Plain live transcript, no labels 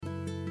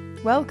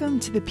Welcome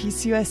to the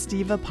PCOS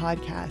Diva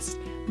podcast.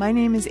 My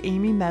name is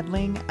Amy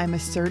Medling. I'm a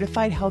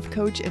certified health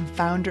coach and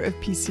founder of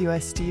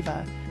PCOS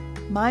Diva.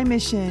 My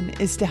mission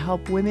is to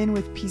help women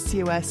with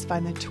PCOS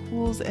find the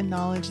tools and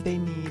knowledge they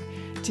need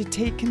to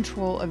take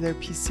control of their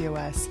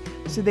PCOS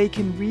so they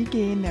can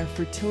regain their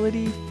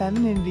fertility,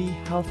 femininity,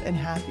 health, and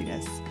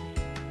happiness.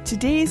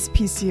 Today's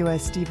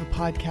PCOS Diva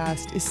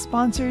podcast is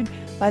sponsored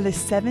by the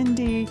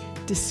 7-day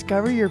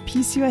Discover Your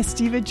PCOS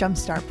Diva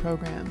Jumpstart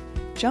program.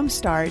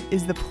 Jumpstart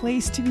is the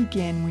place to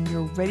begin when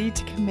you're ready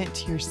to commit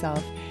to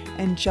yourself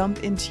and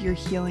jump into your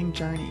healing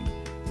journey.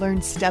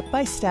 Learn step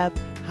by step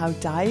how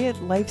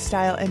diet,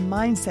 lifestyle, and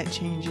mindset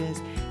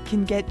changes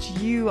can get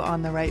you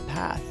on the right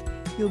path.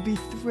 You'll be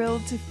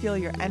thrilled to feel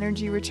your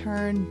energy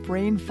return,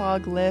 brain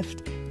fog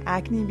lift,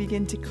 acne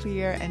begin to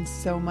clear, and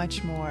so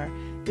much more.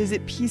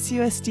 Visit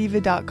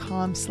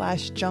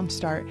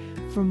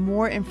PCOSdiva.com/jumpstart for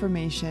more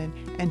information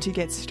and to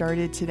get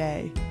started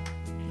today.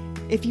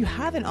 If you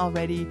haven't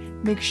already,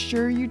 make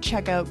sure you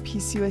check out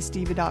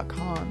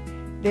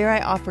PCOSdiva.com. There I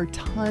offer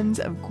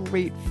tons of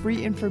great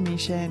free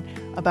information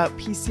about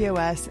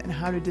PCOS and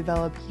how to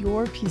develop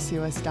your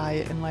PCOS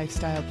diet and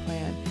lifestyle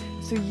plan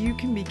so you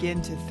can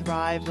begin to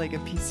thrive like a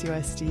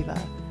PCOS diva.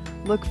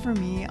 Look for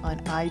me on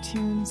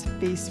iTunes,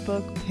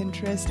 Facebook,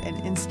 Pinterest, and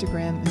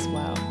Instagram as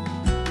well.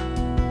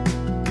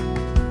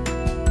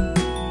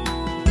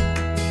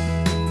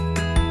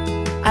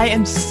 I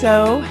am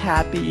so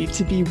happy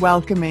to be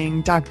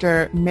welcoming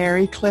Dr.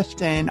 Mary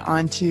Clifton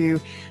onto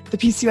the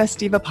PCOS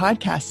Diva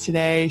podcast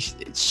today.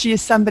 She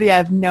is somebody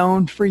I've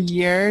known for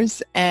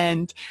years,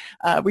 and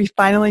we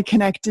finally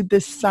connected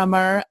this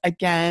summer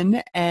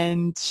again,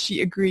 and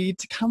she agreed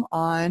to come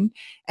on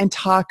and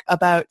talk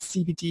about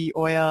CBD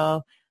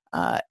oil,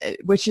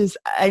 which is,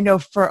 I know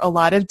for a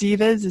lot of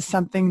divas, is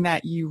something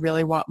that you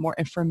really want more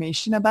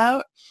information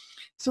about.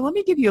 So let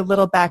me give you a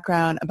little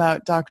background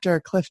about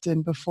Dr.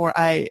 Clifton before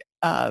I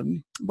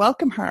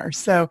welcome her.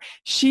 So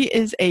she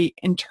is an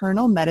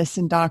internal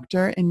medicine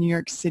doctor in New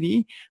York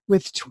City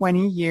with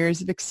 20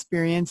 years of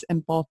experience in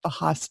both the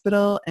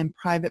hospital and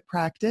private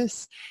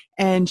practice.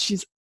 And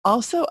she's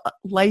also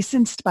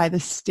licensed by the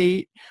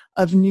state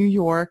of New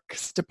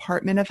York's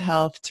Department of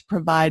Health to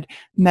provide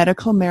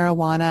medical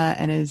marijuana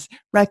and is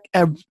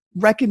a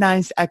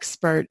recognized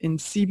expert in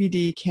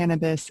CBD,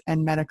 cannabis,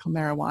 and medical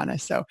marijuana.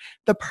 So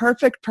the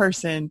perfect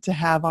person to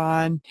have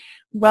on.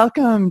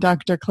 Welcome,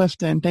 Dr.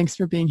 Clifton. Thanks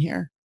for being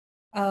here.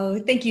 Oh,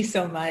 thank you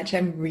so much.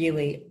 I'm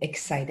really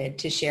excited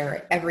to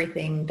share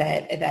everything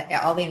that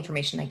all the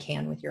information I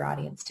can with your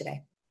audience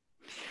today.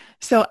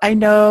 So I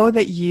know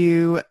that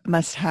you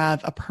must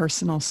have a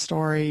personal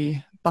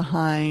story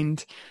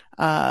behind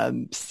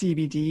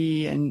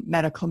CBD and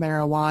medical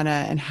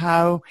marijuana and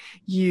how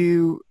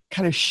you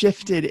kind of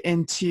shifted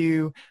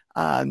into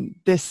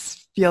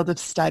this field of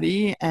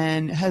study,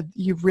 and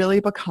you've really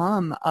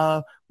become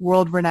a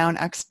world-renowned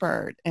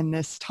expert in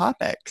this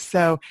topic.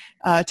 So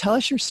tell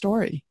us your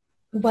story.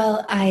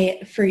 Well,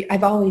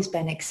 I've always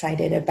been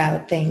excited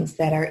about things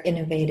that are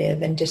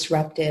innovative and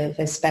disruptive,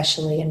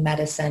 especially in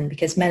medicine,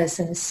 because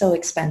medicine is so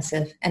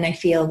expensive. And I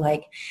feel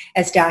like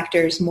as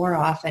doctors, more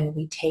often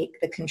we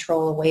take the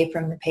control away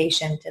from the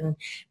patient and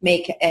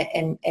make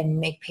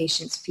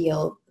patients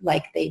feel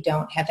like they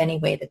don't have any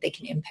way that they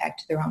can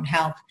impact their own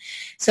health.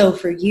 So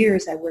for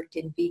years, I worked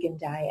in vegan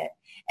diet.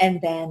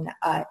 And then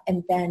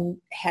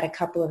had a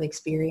couple of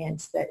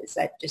experiences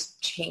that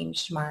just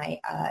changed my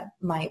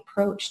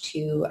approach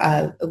to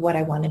what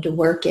I wanted to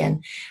work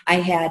in. I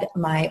had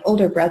my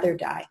older brother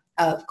die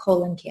of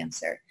colon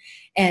cancer,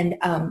 and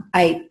I'm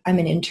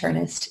an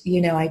internist.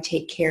 I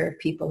take care of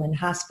people in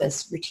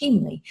hospice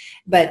routinely,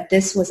 but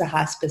this was a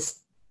hospice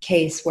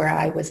case where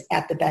I was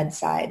at the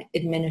bedside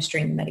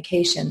administering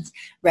medications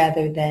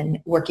rather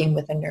than working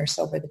with a nurse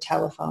over the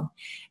telephone.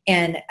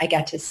 And I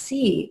got to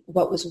see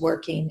what was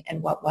working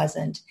and what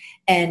wasn't.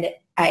 And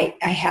I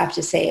have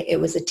to say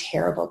it was a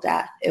terrible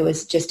death. It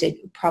was just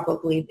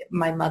probably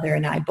my mother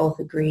and I both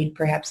agreed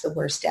perhaps the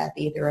worst death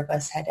either of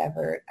us had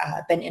ever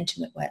been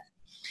intimate with.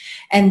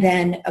 And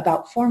then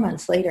about 4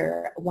 months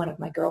later, one of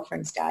my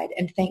girlfriends died.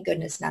 And thank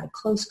goodness not a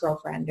close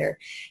girlfriend, or,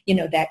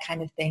 that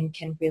kind of thing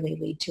can really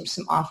lead to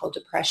some awful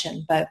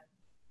depression. But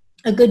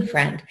a good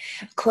friend,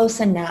 close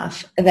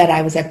enough that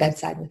I was at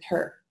bedside with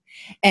her.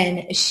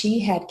 And she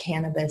had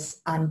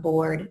cannabis on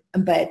board,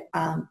 but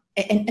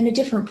and a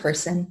different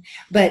person.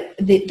 But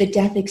the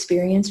death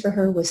experience for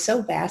her was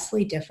so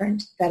vastly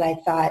different that I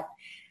thought,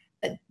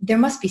 there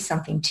must be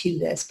something to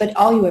this, but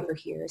all you ever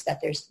hear is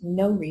that there's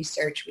no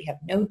research. We have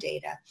no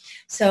data.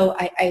 So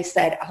I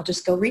said, I'll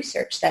just go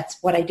research.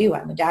 That's what I do.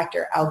 I'm a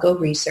doctor. I'll go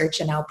research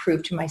and I'll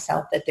prove to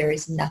myself that there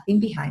is nothing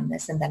behind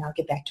this, and then I'll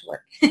get back to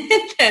work. And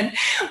then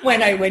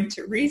when I went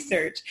to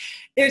research,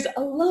 there's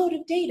a load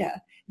of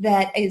data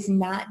that is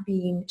not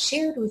being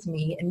shared with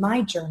me in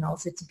my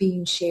journals. It's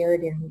being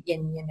shared in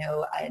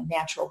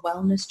natural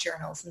wellness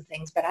journals and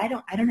things, but I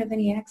don't have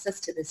any access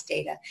to this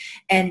data.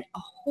 And a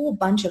whole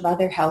bunch of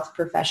other health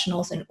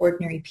professionals and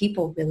ordinary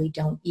people really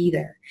don't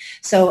either.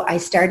 So I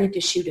started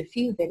to shoot a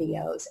few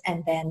videos,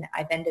 and then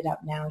I've ended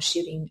up now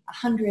shooting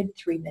 100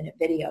 3-minute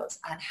videos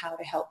on how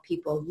to help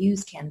people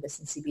use cannabis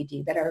and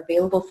CBD that are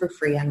available for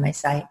free on my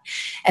site.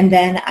 And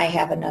then I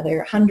have another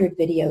 100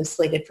 videos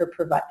slated for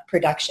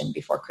production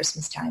before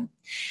Christmas time.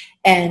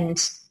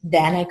 And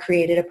then I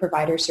created a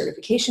provider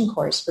certification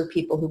course for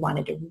people who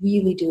wanted to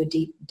really do a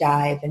deep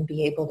dive and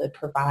be able to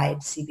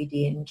provide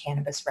CBD and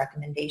cannabis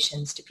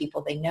recommendations to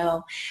people they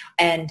know.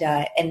 And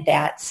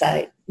that's,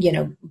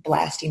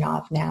 blasting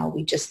off now.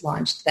 We just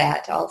launched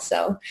that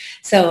also.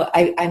 So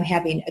I'm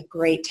having a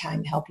great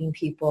time helping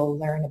people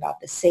learn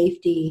about the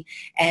safety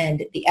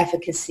and the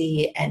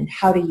efficacy and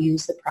how to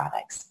use the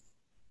products.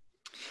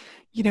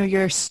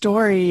 Your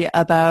story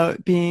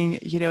about being,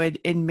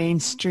 in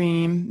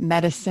mainstream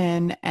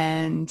medicine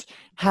and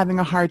having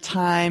a hard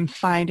time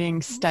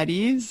finding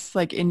studies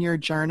like in your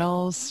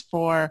journals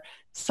for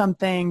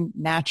something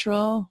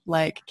natural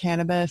like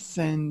cannabis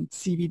and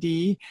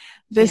CBD.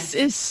 This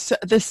is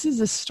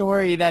a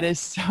story that is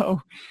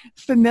so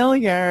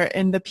familiar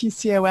in the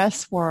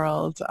PCOS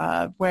world,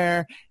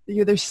 where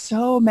there's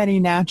so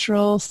many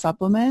natural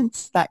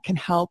supplements that can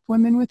help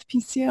women with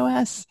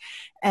PCOS,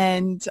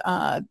 and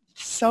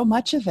so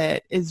much of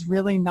it is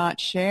really not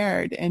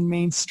shared in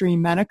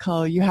mainstream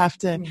medical. You have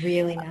to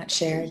really not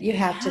shared. You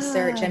have to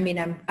search. I mean,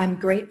 I'm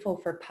grateful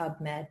for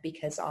PubMed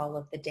because all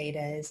of the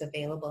data is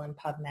available in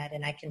PubMed,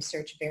 and I can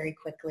search very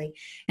quickly.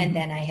 And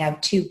then I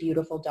have 2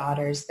 beautiful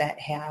daughters that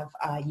have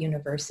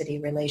university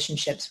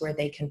relationships where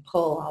they can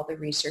pull all the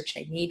research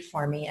I need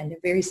for me, and they're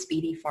very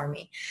speedy for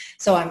me.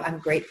 So I'm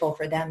grateful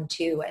for them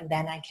too. And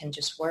then I can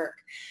just work.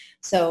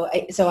 So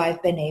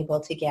I've been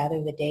able to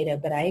gather the data,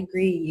 but I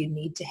agree you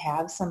need to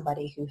have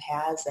somebody who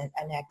has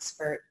an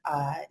expert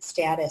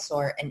status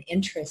or an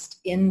interest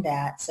in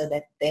that so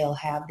that they'll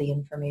have the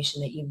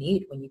information that you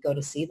need when you go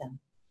to see them.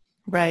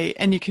 Right.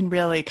 And you can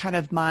really kind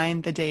of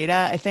mine the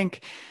data. I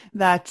think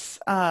that's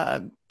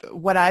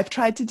what I've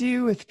tried to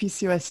do with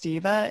PCOS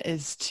Diva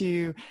is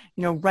to,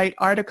 write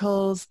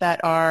articles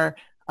that are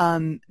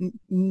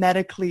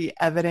medically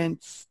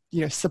evidence,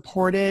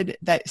 supported,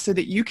 that so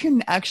that you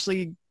can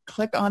actually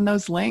click on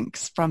those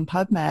links from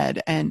PubMed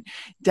and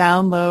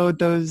download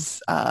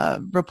those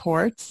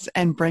reports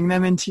and bring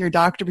them into your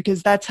doctor,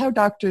 because that's how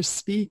doctors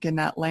speak, in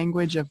that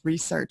language of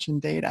research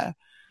and data.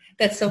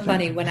 That's so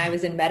funny. When I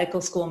was in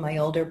medical school, my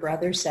older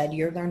brother said,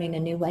 "You're learning a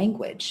new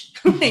language."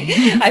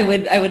 I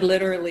would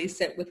literally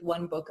sit with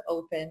one book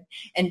open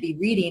and be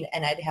reading,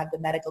 and I'd have the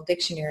medical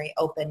dictionary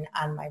open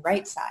on my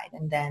right side,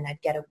 and then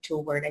I'd get to a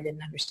word I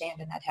didn't understand,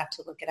 and I'd have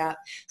to look it up.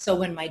 So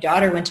when my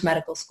daughter went to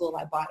medical school,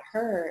 I bought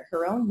her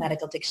own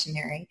medical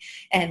dictionary,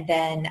 and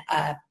then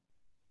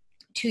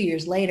 2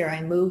 years later,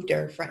 I moved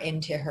her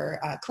into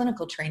her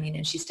clinical training,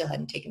 and she still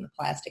hadn't taken the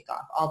plastic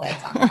off. All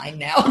that's online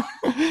now.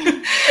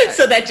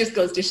 So that just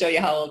goes to show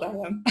you how old I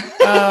am.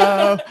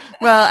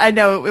 Well, I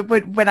know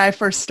when I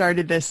first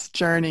started this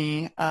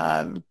journey,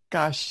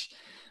 it's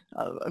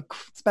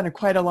been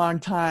quite a long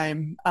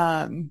time.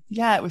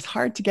 It was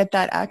hard to get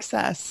that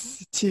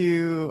access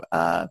to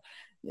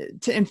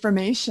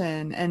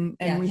information, and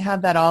yes. We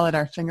have that all at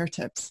our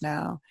fingertips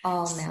now.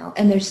 All now,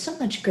 and there's so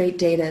much great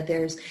data.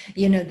 There's,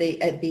 the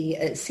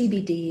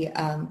CBD.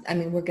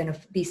 We're going to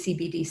be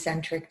CBD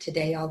centric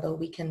today, although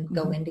we can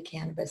go into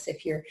cannabis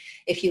if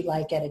you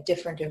like at a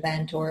different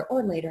event or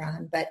later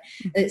on. But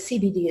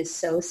CBD is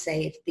so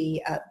safe.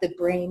 The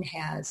brain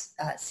has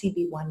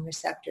CB1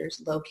 receptors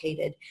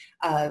located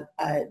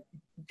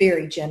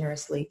very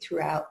generously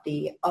throughout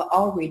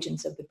all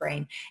regions of the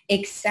brain,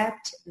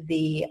 except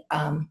the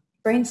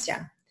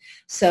brainstem.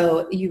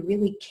 So you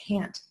really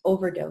can't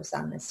overdose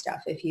on this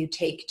stuff. If you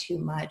take too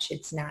much,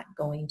 it's not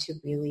going to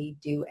really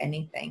do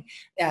anything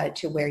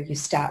to where you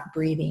stop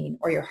breathing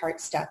or your heart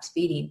stops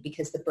beating,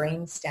 because the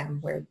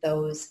brainstem, where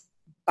those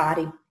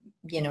body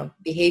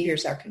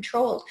behaviors are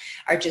controlled,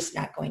 are just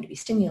not going to be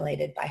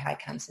stimulated by high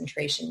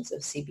concentrations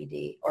of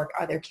CBD or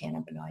other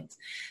cannabinoids.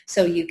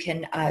 So you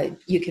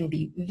can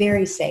be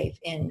very safe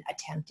in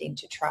attempting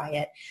to try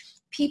it.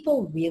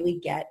 People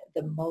really get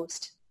the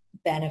most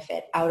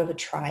benefit out of a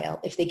trial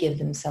if they give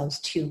themselves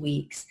 2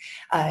 weeks.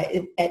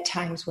 At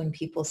times when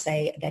people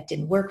say that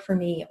didn't work for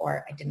me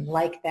or I didn't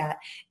like that,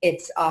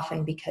 it's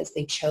often because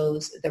they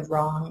chose the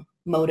wrong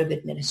mode of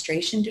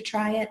administration to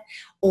try it,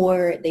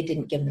 or they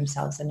didn't give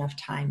themselves enough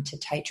time to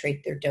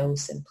titrate their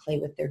dose and play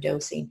with their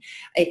dosing.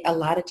 A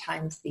lot of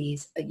times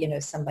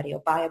somebody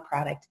will buy a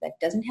product that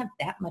doesn't have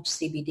that much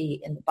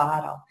CBD in the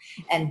bottle,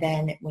 and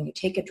then when you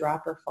take a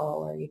dropper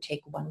full or you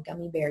take one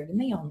gummy bear, you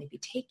may only be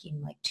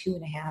taking like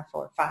 2.5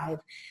 or 5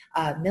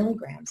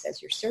 milligrams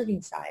as your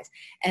serving size,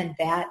 and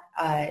that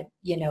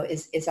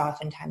is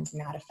oftentimes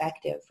not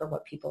effective for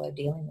what people are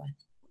dealing with.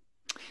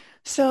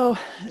 So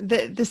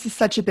this is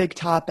such a big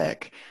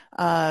topic.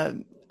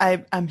 I'm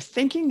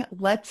thinking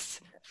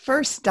let's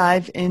first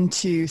dive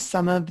into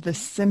some of the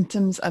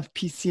symptoms of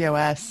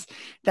PCOS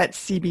that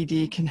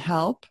CBD can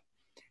help.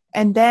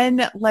 And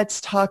then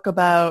let's talk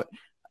about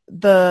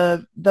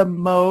the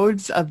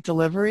modes of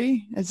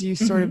delivery, as you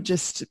sort of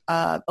just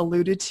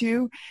alluded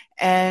to,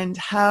 and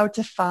how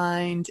to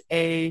find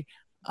a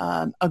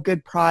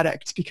good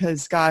product,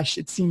 because gosh,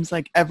 it seems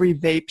like every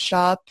vape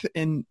shop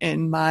in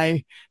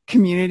my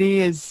community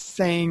is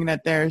saying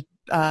that they are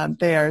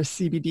a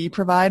CBD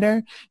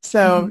provider.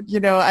 So,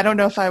 I don't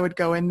know if I would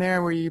go in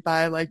there where you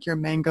buy like your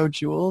Mango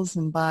Jewels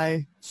and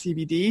buy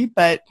CBD,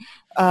 but,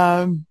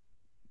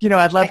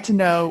 I'd love to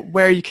know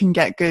where you can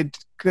get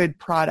good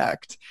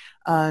product.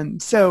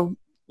 So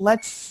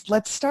let's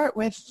start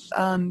with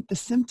the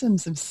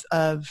symptoms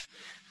of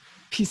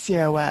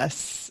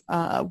PCOS.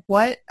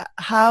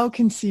 How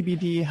can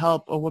CBD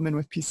help a woman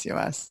with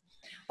PCOS?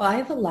 Well, I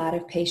have a lot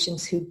of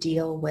patients who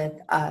deal with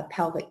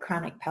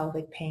chronic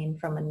pelvic pain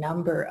from a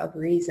number of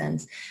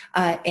reasons,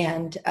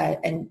 and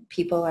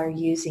people are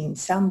using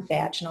some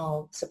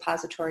vaginal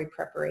suppository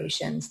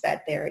preparations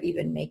that they're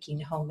even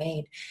making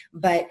homemade.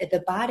 But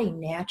the body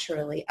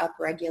naturally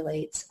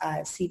upregulates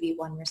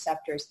CB1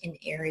 receptors in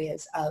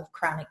areas of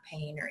chronic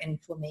pain or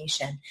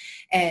inflammation,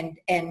 and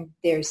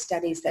there's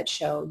studies that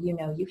show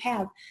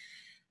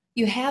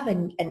you have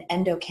an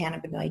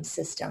endocannabinoid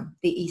system,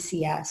 the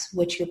ECS,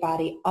 which your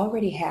body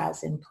already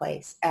has in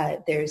place.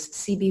 There's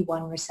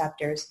CB1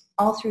 receptors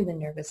all through the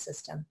nervous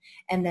system,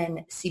 and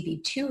then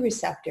CB2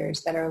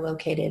 receptors that are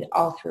located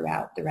all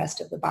throughout the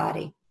rest of the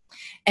body.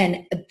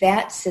 And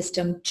that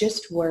system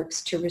just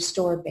works to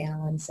restore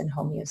balance and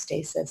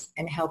homeostasis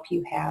and help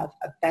you have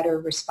a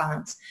better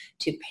response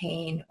to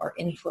pain or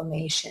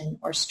inflammation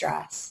or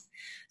stress.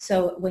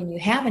 So when you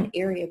have an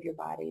area of your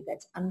body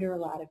that's under a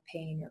lot of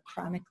pain or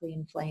chronically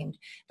inflamed,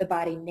 the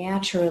body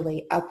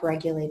naturally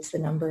upregulates the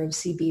number of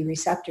CB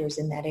receptors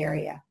in that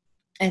area,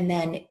 and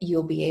then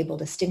you'll be able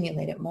to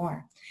stimulate it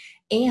more.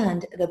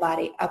 And the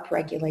body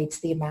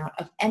upregulates the amount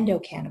of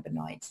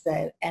endocannabinoids.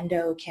 The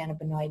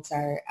endocannabinoids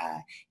are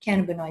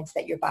cannabinoids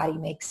that your body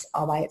makes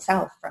all by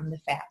itself from the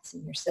fats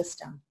in your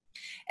system.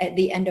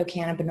 The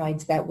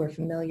endocannabinoids that we're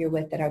familiar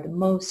with that are the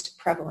most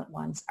prevalent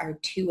ones are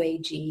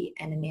 2-AG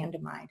and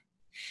anandamide.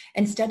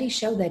 And studies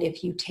show that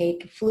if you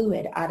take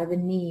fluid out of the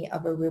knee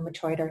of a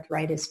rheumatoid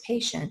arthritis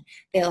patient,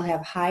 they'll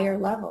have higher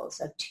levels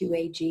of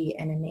 2-AG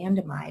and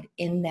anandamide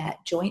in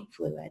that joint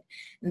fluid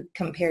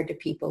compared to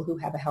people who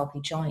have a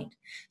healthy joint.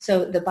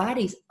 So the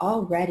body's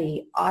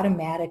already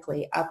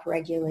automatically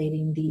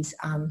upregulating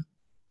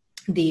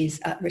these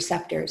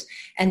receptors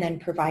and then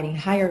providing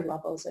higher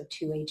levels of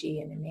 2-AG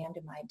and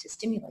anandamide to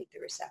stimulate the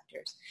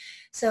receptors.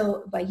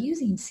 So by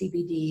using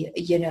CBD,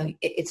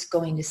 it's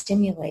going to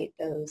stimulate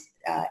those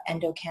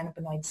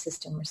endocannabinoid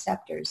system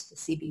receptors, the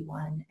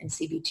CB1 and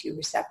CB2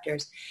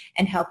 receptors,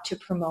 and help to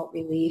promote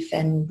relief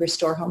and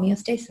restore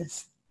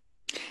homeostasis.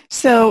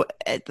 So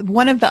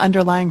one of the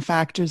underlying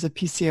factors of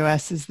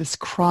PCOS is this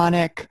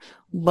chronic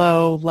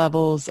low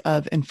levels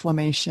of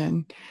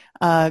inflammation.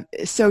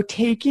 So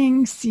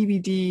taking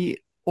CBD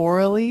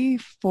orally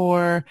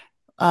for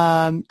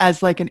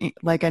as like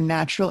a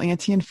natural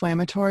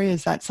anti-inflammatory,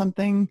 is that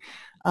something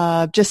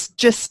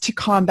just to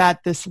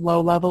combat this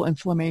low level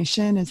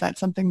inflammation? Is that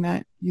something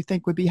that you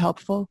think would be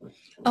helpful?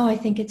 Oh, I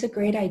think it's a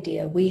great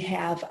idea. We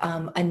have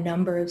a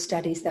number of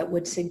studies that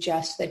would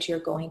suggest that you're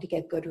going to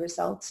get good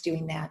results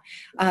doing that.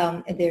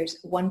 There's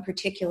one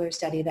particular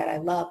study that I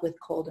love with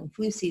cold and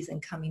flu season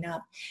coming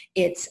up.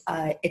 It's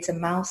a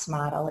mouse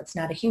model. It's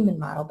not a human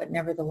model, but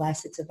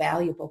nevertheless, it's a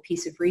valuable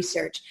piece of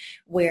research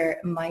where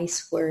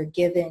mice were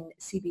given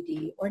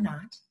CBD or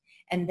not,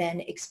 and then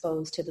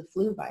exposed to the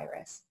flu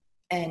virus.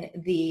 And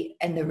the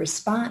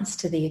response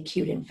to the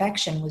acute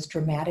infection was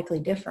dramatically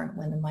different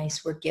when the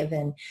mice were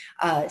given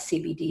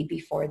CBD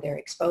before their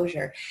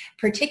exposure,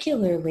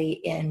 particularly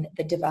in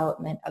the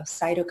development of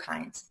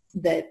cytokines.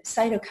 The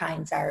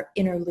cytokines are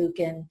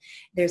interleukin.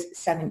 There's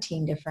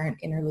 17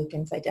 different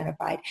interleukins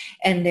identified,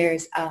 and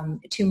there's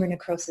tumor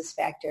necrosis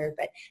factor.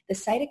 But the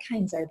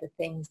cytokines are the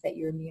things that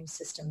your immune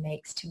system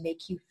makes to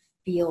make you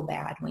feel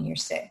bad when you're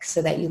sick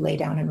so that you lay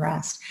down and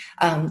rest.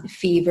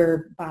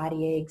 Fever,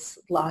 body aches,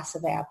 loss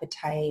of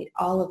appetite,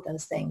 all of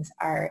those things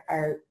are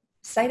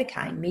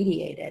cytokine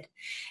mediated.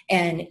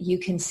 And you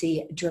can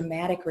see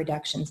dramatic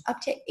reductions up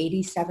to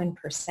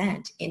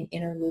 87% in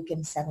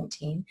interleukin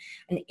 17,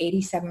 an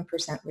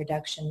 87%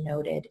 reduction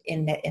noted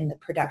in the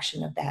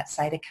production of that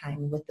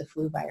cytokine with the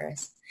flu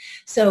virus.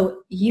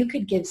 So you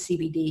could give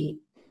CBD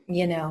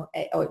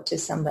or to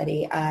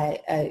somebody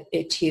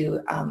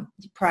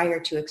prior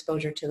to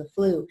exposure to the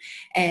flu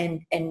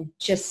and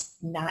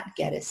just not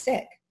get as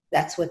sick.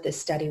 That's what this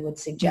study would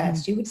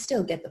suggest. Mm-hmm. You would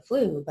still get the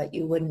flu, but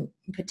you wouldn't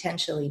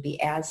potentially be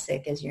as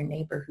sick as your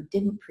neighbor who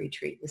didn't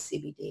pre-treat with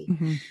CBD.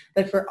 Mm-hmm.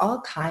 But for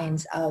all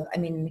kinds of,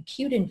 an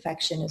acute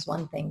infection is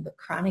one thing, but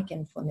chronic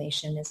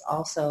inflammation is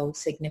also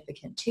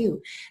significant too.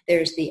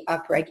 There's the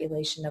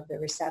upregulation of the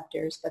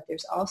receptors, but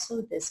there's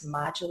also this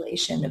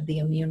modulation of the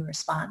immune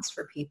response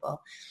for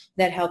people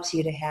that helps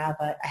you to have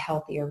a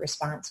healthier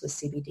response with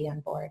CBD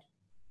on board.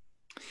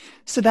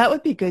 So that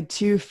would be good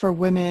too for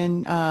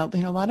women.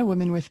 A lot of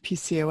women with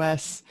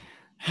PCOS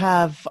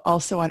have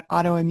also an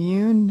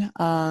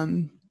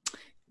autoimmune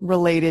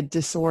related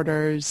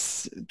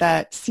disorders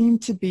that seem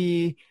to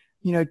be,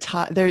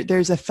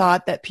 there's a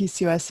thought that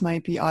PCOS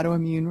might be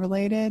autoimmune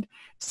related.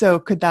 So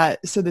the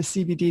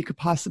CBD could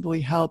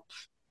possibly help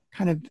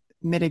kind of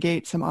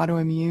mitigate some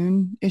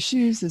autoimmune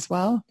issues as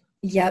well?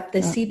 Yep, the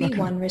CB1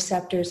 Okay.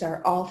 receptors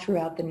are all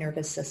throughout the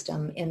nervous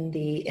system, in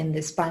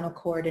the spinal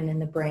cord and in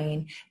the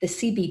brain. The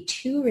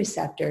CB2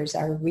 receptors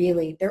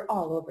they're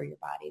all over your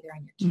body. They're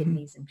on your Mm-hmm.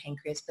 kidneys and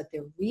pancreas, but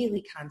they're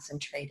really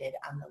concentrated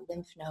on the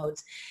lymph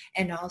nodes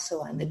and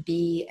also on the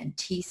B and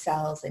T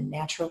cells and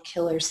natural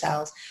killer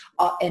cells,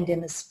 and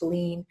in the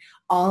spleen.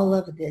 All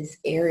of these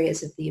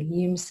areas of the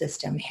immune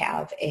system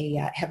have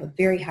a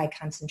very high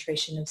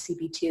concentration of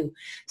CB2,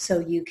 so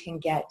you can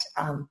get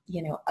an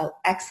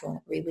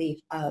excellent relief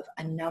of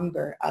a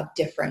number of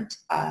different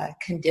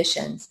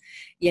conditions,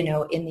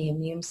 in the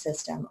immune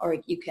system, or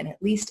you can at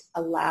least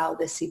allow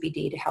the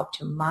CBD to help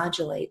to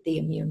modulate the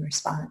immune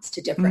response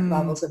to different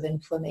levels of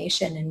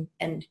inflammation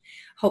and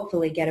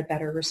hopefully get a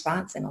better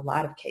response in a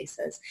lot of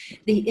cases.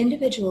 The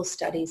individual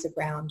studies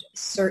around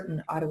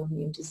certain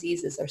autoimmune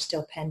diseases are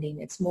still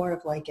pending. It's more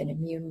of like an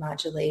immune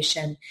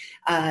modulation.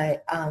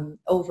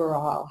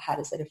 Overall, how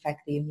does it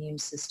affect the immune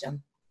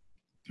system?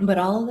 But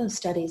all of those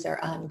studies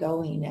are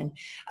ongoing and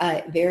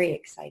very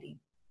exciting.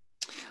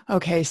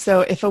 Okay,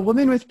 so if a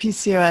woman with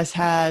PCOS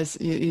has,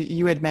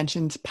 you had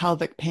mentioned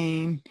pelvic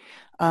pain,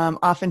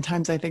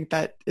 oftentimes I think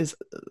that is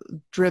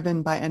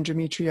driven by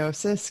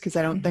endometriosis, because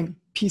I don't think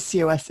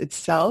PCOS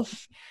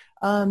itself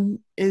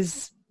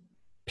is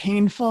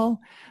painful,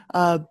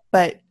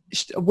 but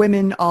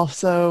women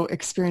also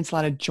experience a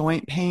lot of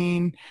joint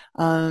pain,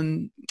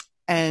 and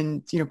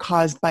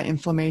caused by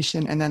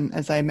inflammation, and then,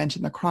 as I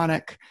mentioned, the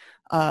chronic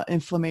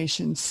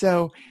inflammation.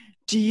 So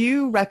do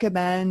you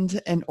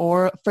recommend an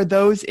oral for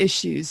those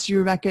issues? Do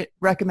you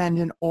recommend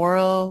an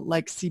oral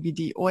like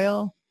CBD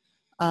oil?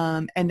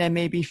 And then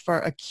maybe for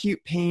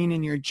acute pain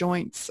in your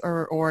joints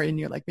or in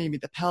your, like, maybe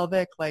the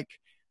pelvic, like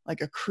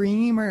a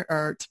cream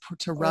or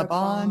to rub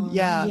on?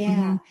 Yeah. Yeah.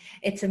 Mm-hmm.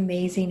 It's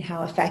amazing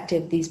how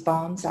effective these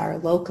balms are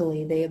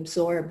locally. They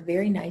absorb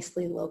very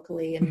nicely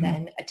locally and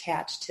then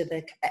attach to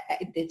the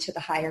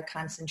higher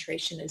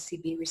concentration of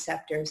CB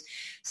receptors.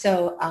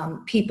 So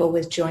people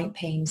with joint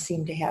pain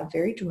seem to have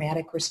very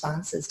dramatic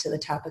responses to the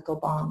topical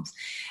balms.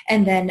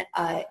 And then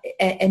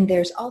and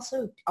there's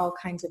also all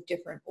kinds of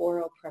different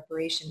oral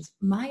preparations.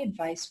 My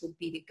advice would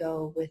be to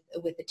go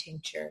with a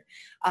tincture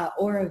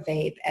or a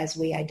vape, as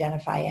we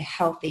identify a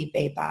healthy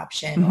vape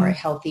option or a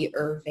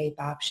healthier vape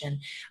option,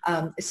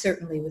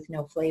 certainly with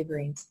no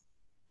flavorings.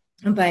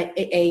 But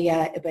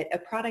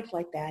a product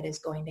like that is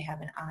going to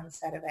have an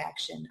onset of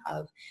action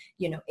of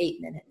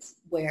 8 minutes,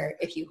 where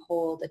if you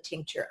hold a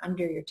tincture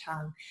under your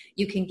tongue,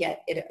 you can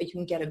get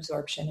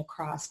absorption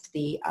across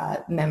the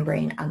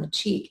membrane on the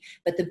cheek.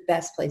 But the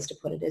best place to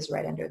put it is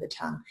right under the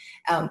tongue.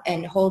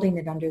 And holding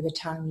it under the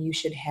tongue, you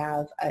should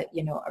have a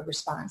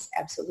response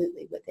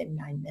absolutely within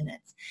 9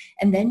 minutes.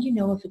 And then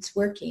if it's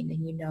working,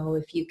 and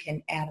if you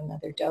can add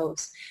another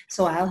dose.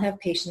 So I'll have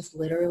patients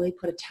literally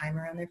put a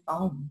timer on their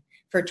phone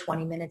for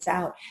 20 minutes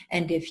out.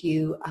 And if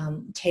you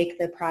take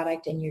the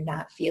product and you're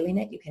not feeling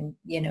it, you can,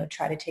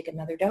 try to take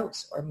another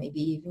dose, or maybe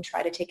even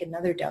try to take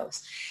another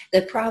dose.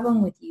 The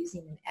problem with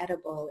using an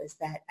edible is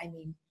that,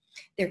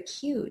 they're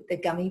cute, the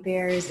gummy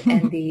bears,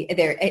 and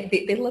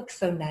they look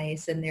so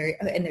nice, and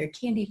they're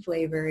candy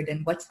flavored,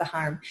 and what's the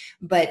harm?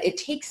 But it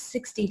takes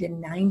 60 to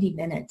 90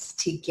 minutes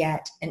to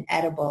get an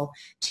edible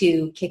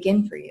to kick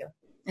in for you.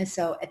 And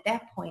so at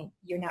that point,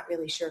 you're not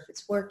really sure if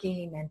it's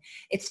working, and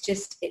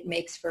it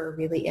makes for a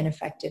really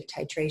ineffective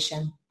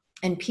titration.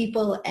 And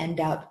people end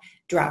up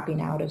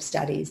dropping out of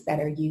studies that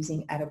are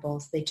using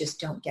edibles. They just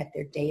don't get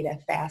their data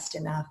fast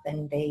enough,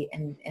 and they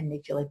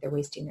feel like they're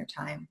wasting their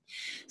time.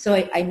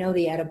 So I know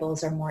the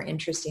edibles are more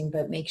interesting,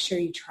 but make sure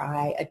you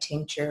try a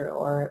tincture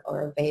or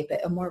a vape,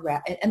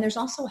 and there's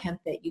also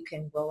hemp that you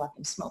can roll up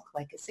and smoke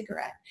like a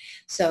cigarette.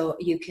 So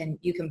you can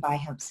buy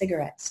hemp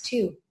cigarettes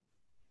too,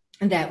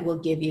 that will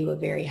give you a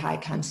very high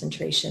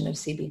concentration of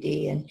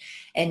CBD,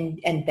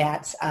 and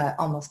that's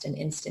almost an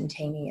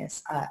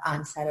instantaneous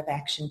onset of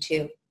action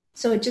too.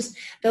 So it just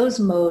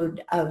those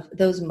modes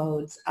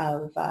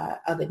of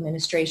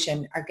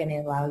administration are going to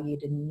allow you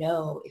to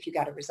know if you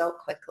got a result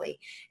quickly,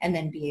 and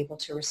then be able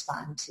to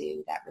respond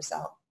to that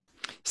result.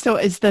 So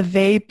is the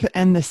vape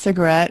and the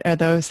cigarette, are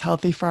those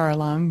healthy for our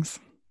lungs?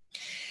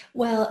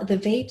 Well, the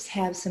vapes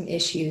have some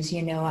issues,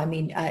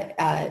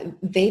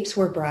 vapes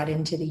were brought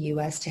into the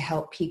U.S. to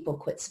help people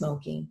quit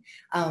smoking,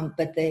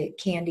 but the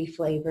candy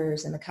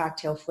flavors and the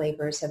cocktail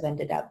flavors have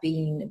ended up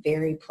being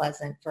very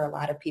pleasant for a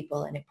lot of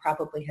people, and it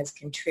probably has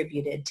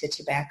contributed to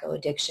tobacco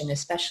addiction,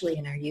 especially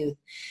in our youth.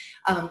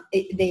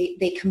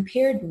 They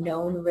compared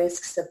known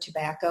risks of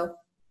tobacco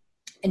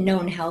and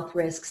known health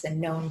risks and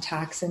known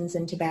toxins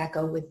in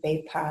tobacco with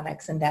vape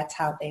products, and that's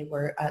how they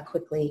were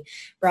quickly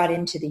brought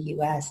into the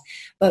U.S.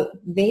 But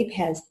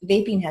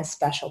vaping has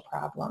special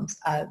problems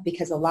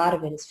because a lot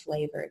of it is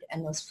flavored,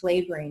 and those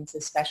flavorings,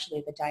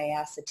 especially the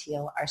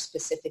diacetyl, are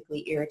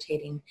specifically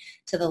irritating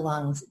to the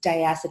lungs.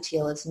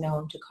 Diacetyl is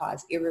known to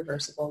cause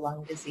irreversible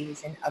lung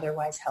disease in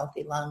otherwise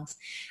healthy lungs.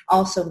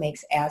 Also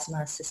makes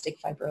asthma, cystic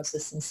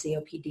fibrosis, and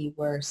COPD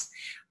worse.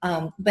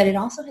 But it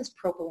also has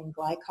propylene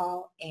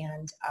glycol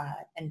and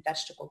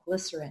vegetable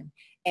glycerin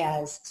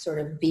as sort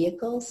of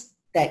vehicles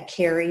that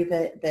carry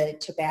the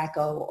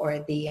tobacco or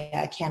the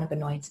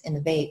cannabinoids in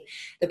the vape.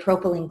 The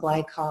propylene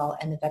glycol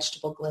and the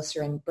vegetable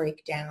glycerin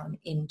break down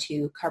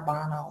into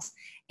carbonyls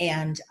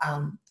and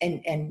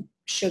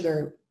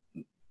sugar,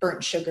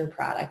 burnt sugar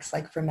products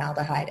like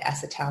formaldehyde,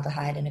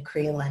 acetaldehyde, and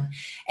acrylamide.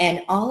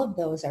 And all of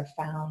those are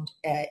found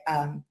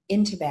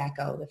in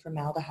tobacco, the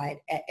formaldehyde,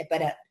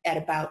 but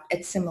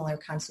at similar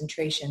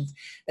concentrations.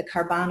 The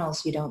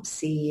carbonyls you don't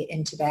see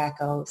in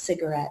tobacco,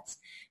 cigarettes,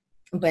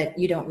 but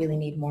you don't really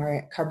need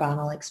more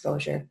carbonyl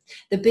exposure.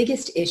 The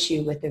biggest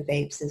issue with the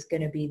vapes is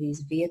going to be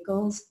these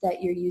vehicles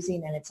that you're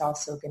using, and it's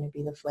also going to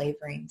be the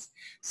flavorings.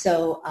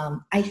 So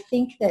I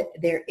think that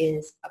there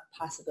is a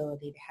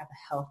possibility to have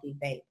a healthy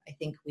vape. I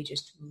think we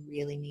just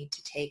really need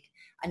to take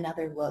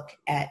another look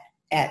at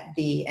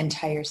the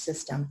entire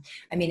system.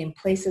 I mean, in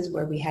places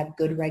where we have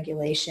good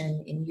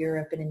regulation in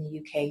Europe and in the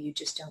UK, you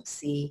just don't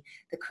see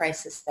the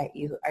crisis that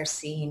you are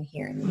seeing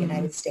here in the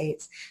United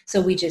States.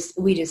 So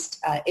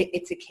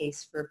it's a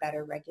case for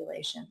better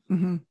regulation.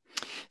 Mm-hmm.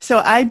 So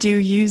I do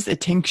use a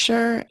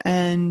tincture,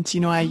 and,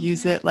 I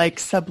use it like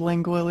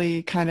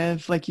sublingually, kind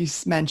of like you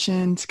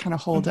mentioned, kind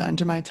of hold it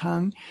under my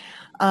tongue.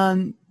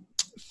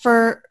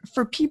 For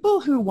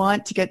people who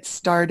want to get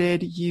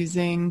started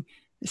using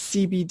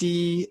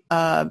CBD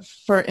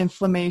for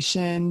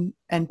inflammation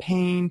and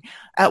pain,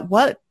 at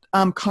what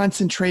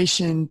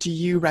concentration do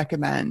you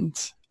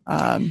recommend?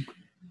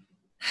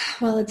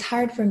 Well, it's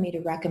hard for me to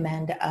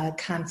recommend a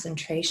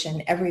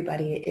concentration.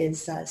 Everybody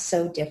is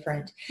so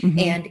different,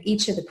 and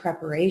each of the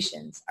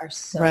preparations are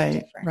so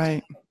different.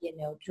 Right.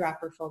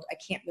 Dropper full. I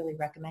can't really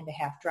recommend a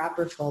half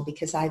dropper full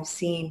because I've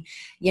seen,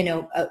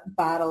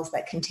 bottles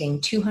that contain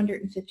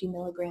 250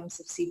 milligrams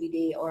of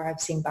CBD, or I've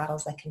seen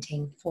bottles that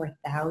contain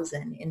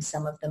 4,000 in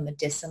some of the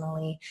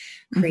medicinally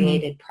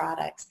created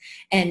products.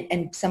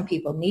 And some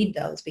people need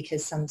those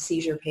because some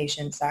seizure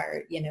patients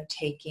are,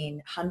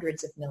 taking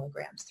hundreds of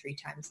milligrams 3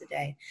 times a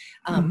day.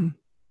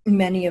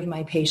 Many of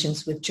my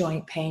patients with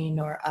joint pain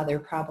or other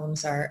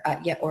problems are,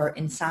 or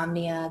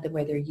insomnia,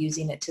 where they're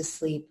using it to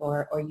sleep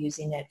or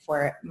using it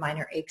for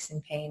minor aches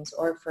and pains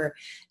or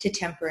to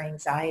temper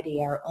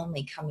anxiety, are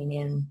only coming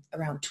in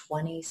around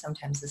 20,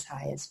 sometimes as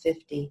high as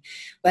 50.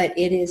 But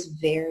it is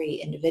very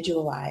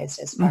individualized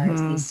as far as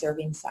these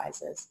serving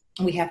sizes.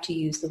 We have to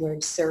use the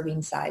word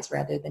serving size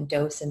rather than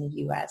dose in the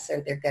U.S.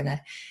 or they're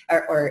gonna,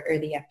 or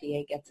the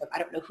FDA gets up. I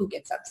don't know who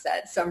gets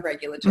upset. Some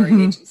regulatory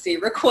agency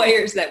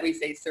requires that we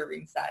say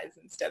serving size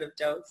instead of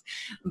dose,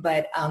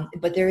 but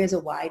there is a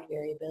wide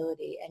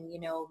variability. And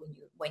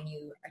when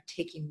you are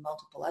taking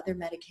multiple other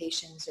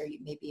medications, or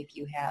maybe if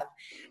you have,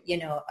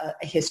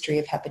 a history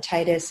of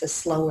hepatitis, a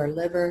slower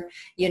liver,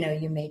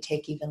 you may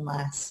take even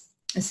less.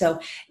 So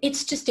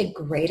it's just a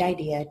great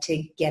idea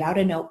to get out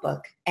a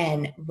notebook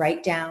and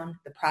write down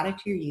the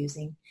product you're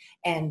using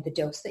and the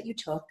dose that you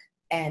took,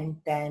 and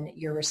then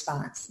your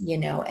response,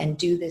 and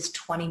do this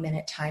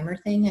 20-minute timer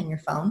thing on your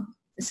phone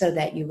so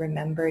that you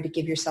remember to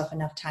give yourself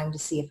enough time to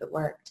see if it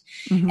worked.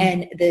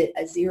 And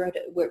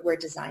we're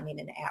designing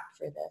an app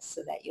for this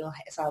so that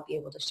so I'll be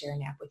able to share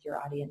an app with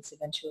your audience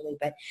eventually.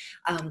 But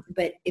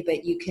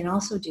you can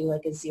also do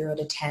like a 0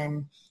 to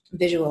 10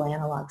 visual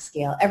analog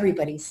scale.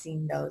 Everybody's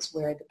seen those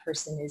where the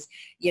person is,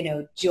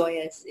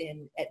 joyous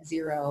at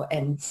 0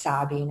 and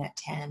sobbing at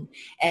 10.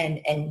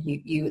 And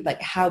you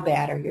like, how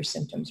bad are your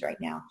symptoms right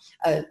now?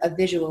 A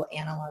visual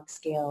analog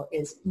scale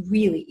is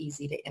really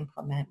easy to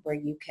implement, where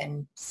you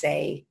can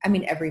say,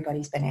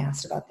 everybody's been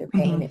asked about their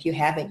pain. If you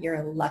haven't, you're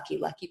a lucky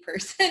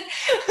person.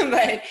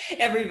 But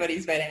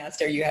everybody's been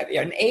asked, are you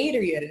an 8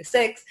 or you at a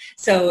 6?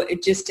 So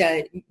just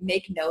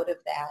make note of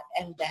that,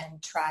 and then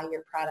try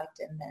your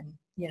product, and then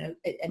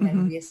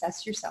then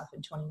reassess yourself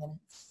in 20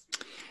 minutes.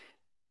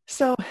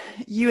 So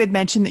you had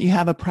mentioned that you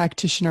have a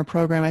practitioner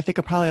program. I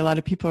think probably a lot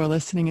of people are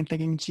listening and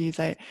thinking, geez,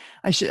 I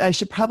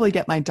should probably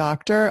get my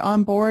doctor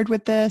on board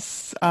with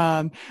this.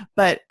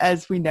 But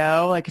as we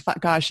know, like,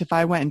 if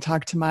I went and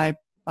talked to my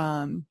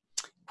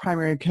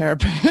primary care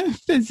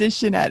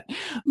physician at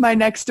my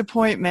next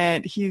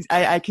appointment,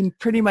 I can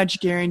pretty much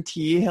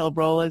guarantee he'll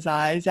roll his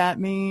eyes at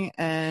me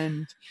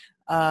and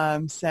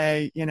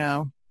say,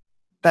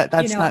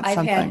 that's not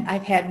something.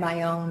 I've had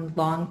my own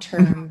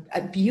long-term,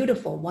 a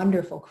beautiful,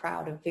 wonderful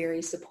crowd of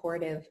very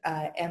supportive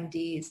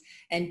MDs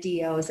and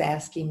DOs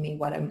asking me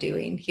what I'm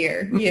doing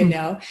here, but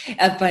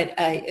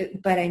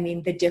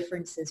the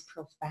difference is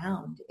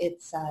profound.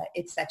 It's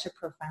such a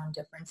profound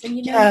difference.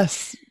 And,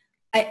 yes.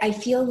 I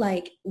feel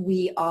like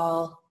we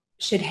all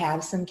should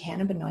have some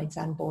cannabinoids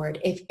on board.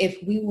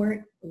 If we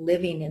weren't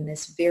living in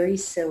this very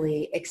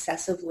silly,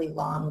 excessively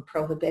long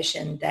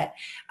prohibition that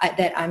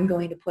I'm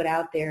going to put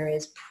out there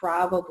is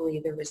probably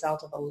the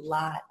result of a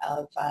lot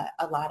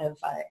of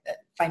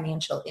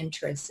financial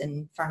interests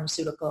in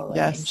pharmaceutical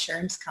and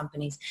insurance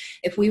companies.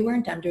 If we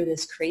weren't under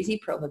this crazy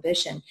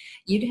prohibition,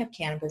 you'd have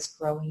cannabis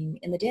growing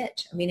in the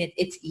ditch. I mean,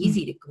 it's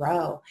easy to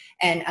grow,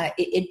 and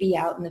it'd be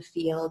out in the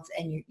fields,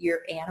 and your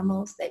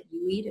animals that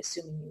you eat,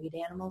 assuming you eat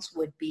animals,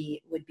 would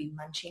be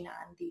munching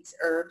on these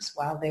herbs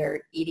while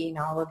they're eating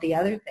all of the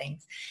other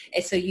things.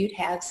 And so you'd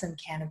have some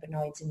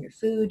cannabinoids in your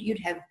food. You'd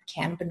have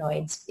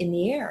cannabinoids in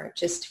the air,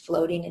 just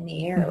floating in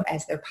the air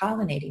as they're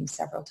pollinating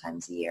several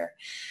times a year.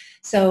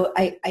 So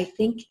I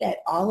think that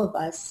all of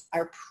us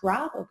are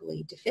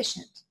probably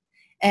deficient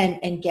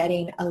and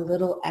getting a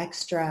little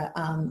extra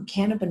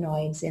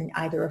cannabinoids in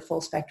either a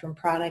full spectrum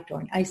product or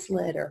an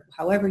isolate or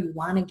however you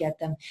want to get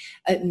them,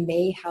 it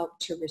may help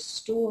to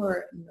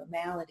restore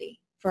normality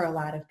for a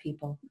lot of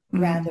people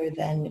rather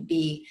than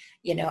be,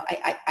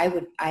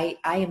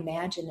 I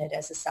imagine it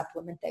as a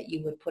supplement that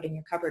you would put in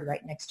your cupboard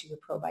right next to your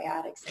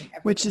probiotics and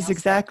everything. Which is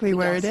exactly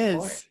where it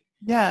is.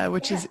 Yeah,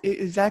 which is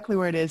exactly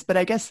where it is. But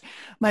I guess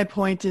my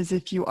point is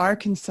if you are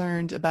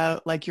concerned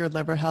about like your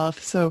liver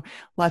health, so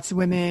lots of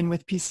women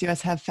with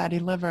PCOS have fatty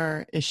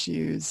liver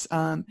issues,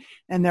 and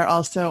they're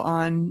also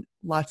on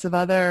lots of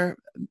other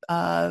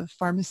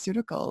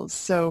pharmaceuticals.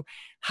 So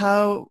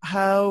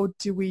how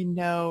do we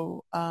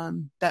know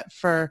that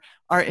for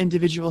our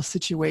individual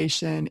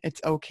situation,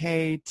 it's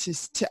okay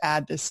to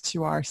add this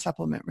to our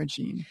supplement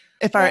regime?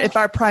 If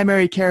our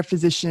primary care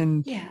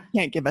physician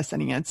can't give us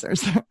any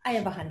answers. I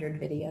have 100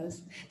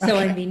 videos. So,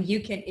 I mean,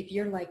 you can, if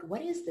you're like,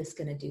 what is this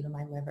going to do to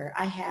my liver?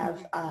 I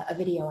have a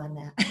video on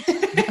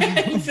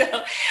that.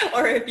 So,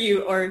 or if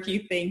you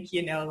think,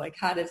 like,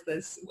 how does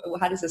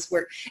this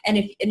work? And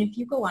if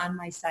you go on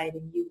my site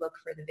and you look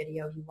for the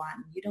video you want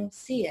and you don't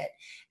see it,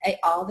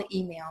 all the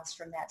emails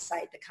from that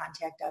site that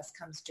contact us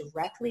comes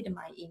directly to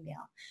my email.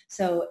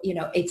 So,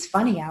 it's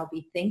funny. I'll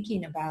be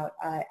thinking about,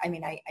 I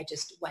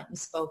just went and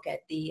spoke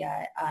at the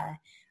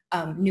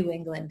New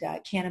England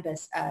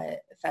Cannabis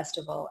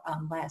Festival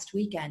last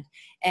weekend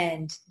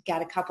and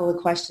got a couple of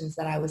questions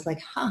that I was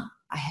like,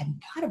 I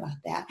hadn't thought about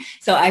that.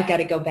 So I've got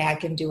to go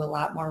back and do a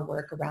lot more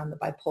work around the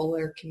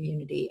bipolar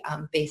community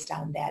based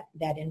on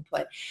that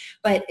input.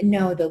 But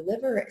no, the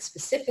liver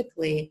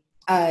specifically,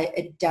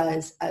 it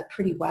does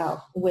pretty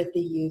well with the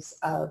use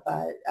of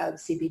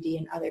CBD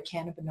and other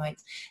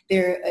cannabinoids.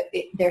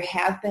 There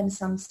have been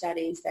some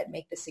studies that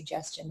make the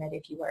suggestion that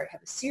if you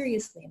have a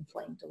seriously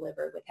inflamed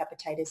liver with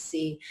hepatitis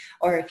C,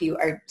 or if you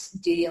are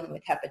dealing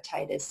with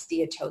hepatitis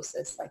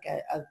steatosis, like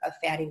a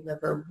fatty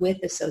liver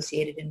with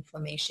associated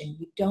inflammation,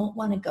 you don't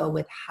want to go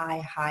with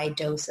high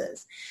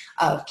doses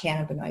of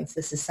cannabinoids.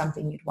 This is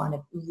something you'd want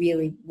to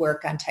really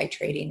work on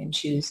titrating and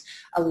choose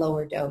a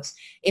lower dose.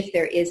 If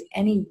there is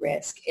any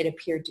risk, it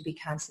appeared to be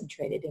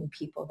concentrated in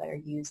people that are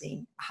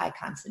using high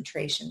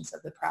concentrations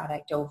of the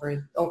product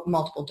over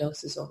multiple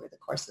doses over the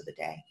course of the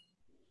day.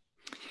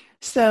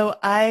 So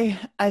I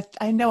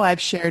know I've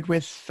shared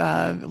with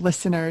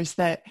listeners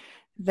that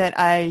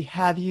I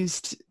have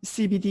used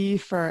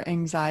CBD for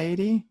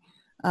anxiety.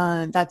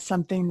 That's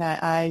something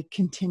that I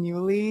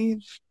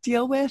continually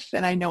deal with,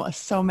 and I know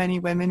so many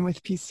women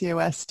with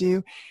PCOS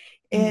do.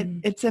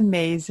 It's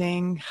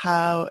amazing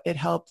how it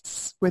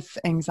helps with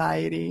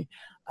anxiety.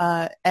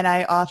 And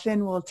I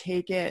often will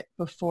take it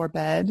before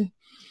bed,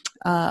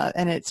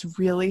 and it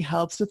really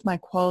helps with my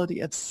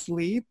quality of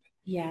sleep.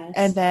 Yes.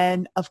 And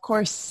then, of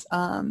course,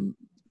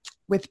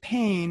 with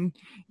pain,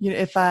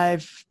 if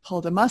I've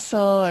pulled a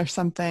muscle or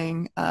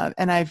something,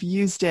 and I've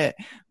used it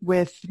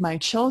with my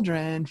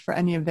children for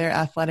any of their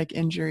athletic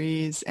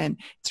injuries, and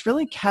it's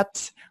really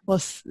kept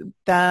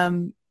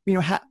them,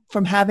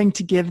 from having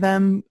to give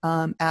them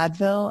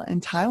Advil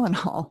and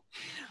Tylenol,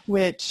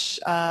 which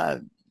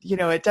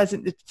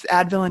it's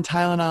Advil and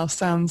Tylenol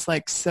sounds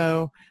like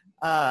so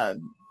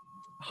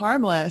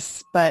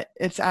harmless, but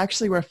it's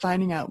actually, we're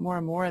finding out more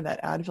and more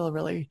that Advil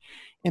really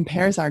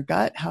impairs our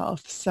gut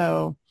health.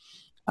 So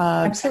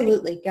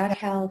absolutely, gut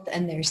health,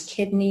 and there's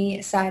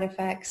kidney side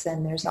effects,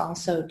 and there's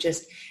also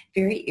just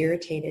very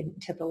irritated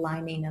to the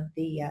lining of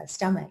the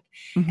stomach.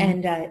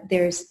 And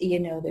there's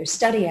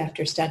study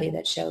after study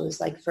that shows,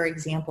 like, for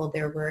example,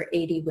 there were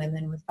 80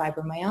 women with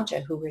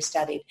fibromyalgia who were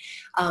studied,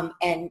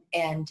 and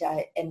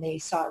they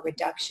saw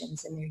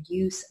reductions in their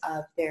use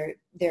of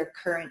their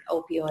current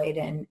opioid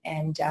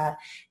and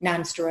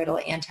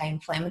nonsteroidal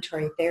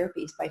anti-inflammatory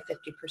therapies by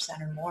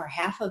 50% or more.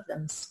 Half of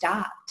them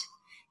stopped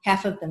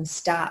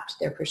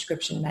their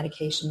prescription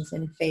medications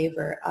in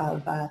favor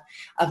of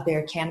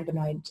their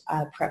cannabinoid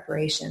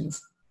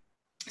preparations.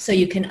 So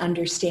you can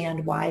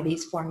understand why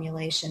these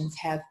formulations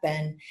have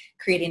been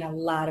creating a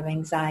lot of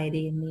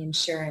anxiety in the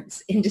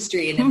insurance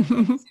industry and in the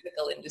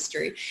pharmaceutical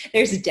industry.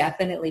 There's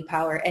definitely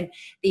power. And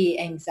the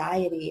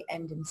anxiety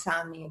and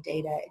insomnia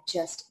data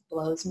just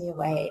blows me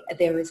away.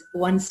 There was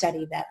one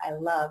study that I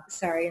love.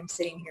 Sorry, I'm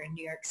sitting here in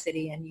New York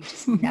City and you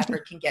just never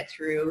can get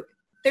through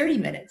 30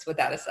 minutes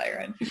without a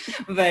siren,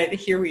 but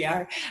here we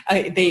are.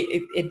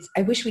 I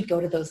wish we'd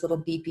go to those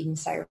little beeping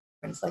sirens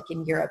like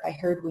in Europe. I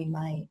heard we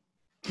might.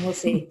 We'll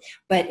see.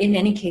 But in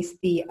any case,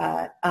 the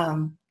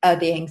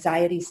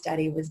anxiety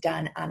study was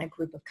done on a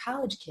group of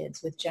college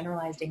kids with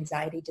generalized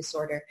anxiety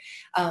disorder,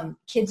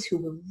 kids who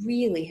were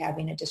really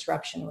having a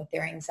disruption with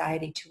their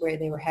anxiety to where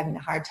they were having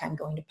a hard time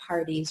going to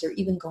parties or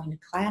even going to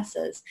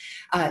classes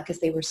because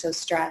they were so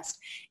stressed.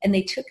 And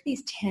they took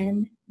these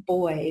 10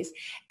 boys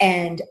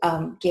and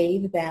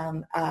gave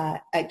them a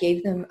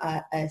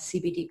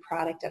CBD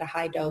product at a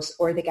high dose,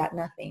 or they got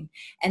nothing.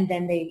 And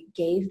then they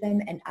gave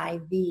them an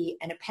IV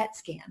and a PET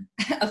scan,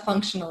 a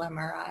functional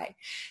MRI.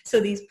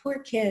 So these poor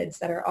kids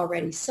that are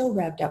already so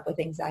revved up with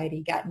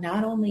anxiety got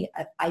not only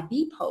an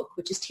IV poke,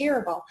 which is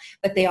terrible,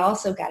 but they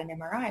also got an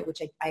MRI,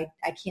 which I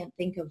can't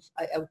think of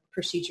a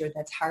procedure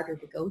that's harder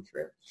to go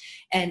through.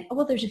 And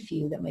well, there's a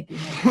few that might be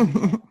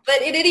more.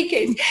 But in any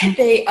case,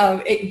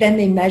 then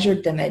they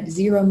measured them at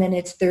 0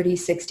 minutes, 30,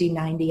 60,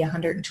 90,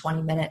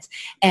 120 minutes.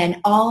 And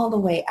all the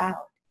way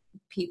out,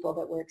 people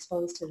that were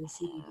exposed to the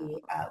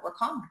CBD were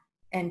calmer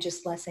and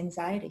just less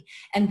anxiety.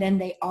 And then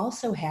they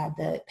also had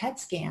the PET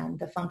scan,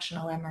 the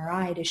functional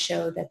MRI, to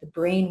show that the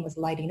brain was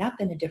lighting up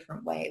in a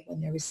different way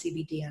when there was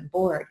CBD on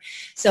board.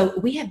 So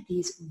we have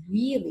these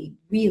really,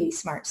 really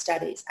smart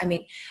studies. I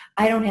mean,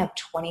 I don't have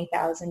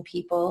 20,000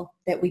 people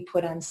that we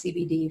put on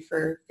CBD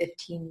for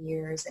 15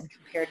 years and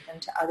compared them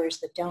to others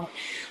that don't.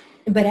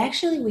 But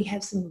actually, we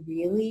have some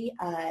really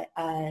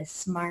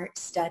smart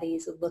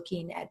studies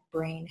looking at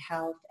brain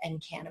health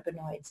and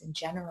cannabinoids in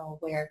general,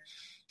 where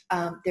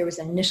there was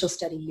an initial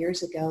study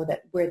years ago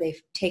where they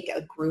take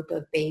a group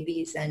of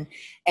babies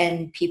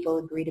and people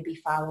agree to be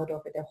followed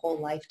over their whole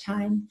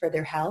lifetime for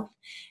their health.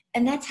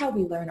 And that's how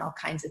we learn all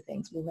kinds of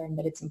things. We learn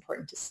that it's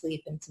important to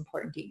sleep and it's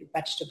important to eat your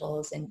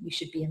vegetables and you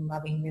should be in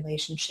loving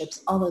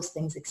relationships. All those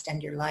things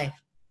extend your life.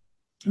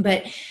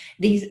 But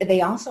they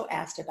also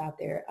asked about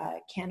their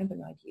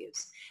cannabinoid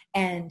use,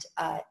 and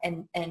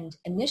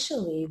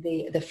initially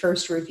the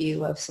first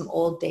review of some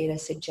old data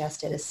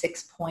suggested a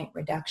 6-point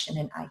reduction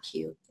in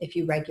IQ if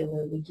you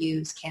regularly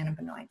use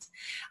cannabinoids,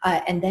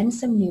 and then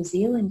some New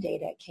Zealand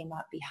data came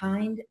up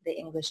behind the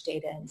English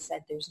data and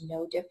said there's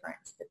no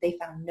difference, that they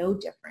found no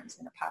difference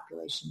in a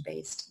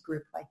population-based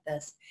group like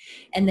this,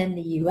 and then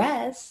the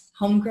U.S.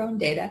 homegrown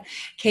data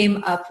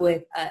came up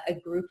with a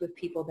group of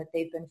people that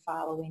they've been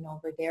following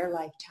over their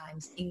lifetimes,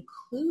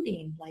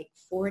 including like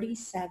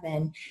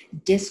 47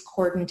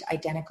 discordant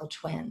identical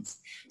twins.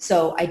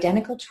 So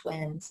identical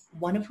twins,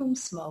 one of whom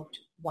smoked,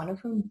 one of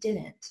whom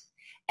didn't.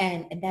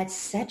 And that's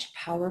such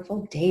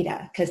powerful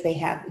data because they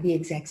have the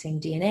exact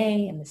same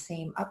DNA and the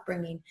same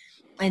upbringing.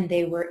 And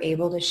they were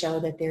able to show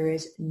that there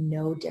is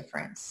no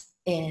difference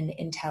in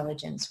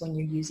intelligence when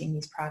you're using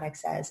these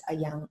products as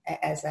an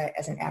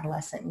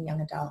adolescent and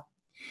young adult.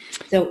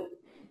 So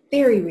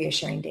very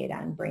reassuring data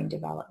on brain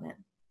development.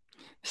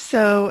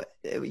 So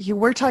you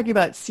were talking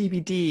about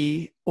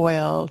CBD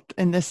oil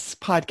in this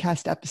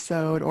podcast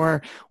episode,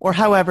 or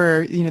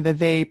however the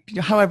vape,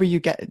 however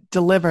you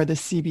deliver the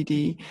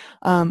CBD,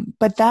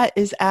 but that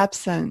is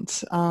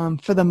absent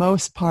for the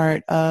most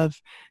part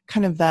of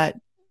kind of that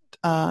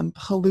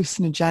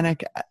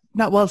hallucinogenic.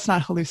 It's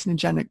not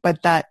hallucinogenic,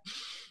 but that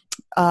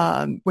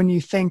when you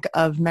think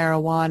of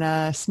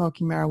marijuana,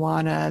 smoking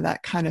marijuana,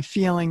 that kind of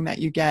feeling that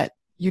you get.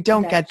 You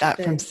don't get that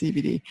from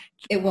CBD.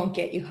 It won't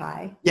get you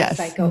high. Yes.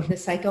 The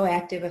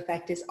psychoactive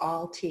effect is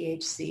all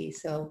THC.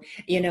 So,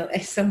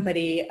 if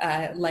somebody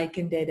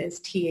likened it as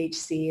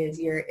THC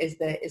is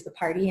the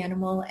party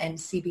animal and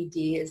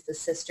CBD is the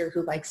sister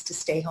who likes to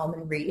stay home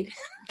and read.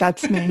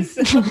 That's me.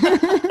 So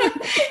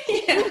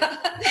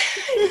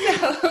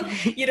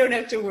you don't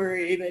have to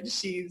worry that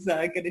she's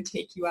going to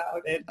take you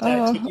out and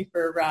take you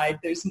for a ride.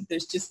 There's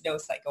just no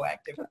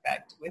psychoactive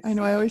effect. I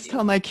know. I always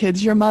tell my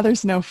kids, your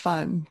mother's no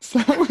fun. So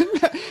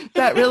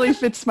that really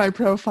fits my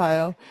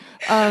profile.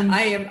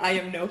 I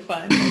am no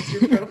fun. That's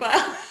your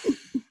profile.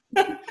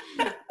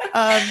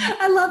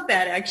 I love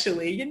that,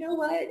 actually. You know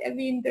what? I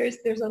mean,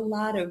 there's a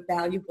lot of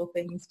valuable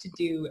things to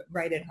do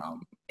right at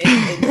home.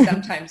 It's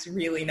sometimes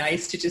really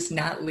nice to just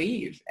not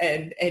leave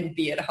and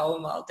be at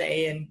home all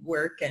day and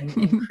work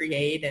and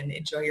create and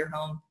enjoy your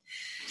home.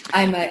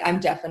 I'm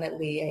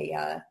definitely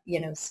a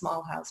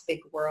small house, big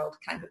world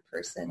kind of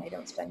person. I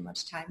don't spend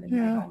much time in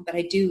my home, but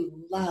I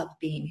do love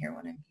being here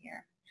when I'm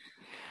here.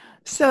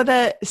 So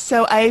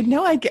I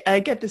know I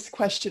get this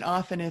question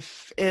often.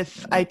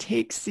 If I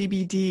take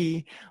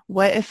CBD,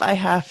 what if I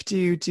have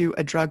to do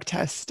a drug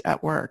test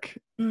at work?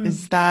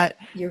 Is that...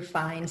 You're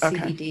fine. Okay.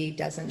 CBD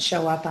doesn't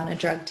show up on a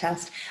drug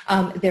test.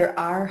 There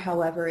are,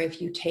 however, if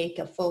you take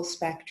a full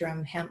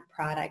spectrum hemp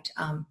product,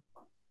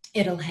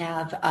 it'll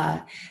have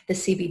the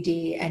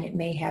CBD and it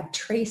may have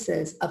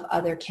traces of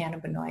other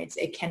cannabinoids.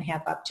 It can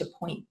have up to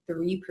 0.3%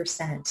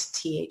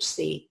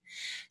 THC.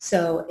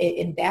 So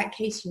in that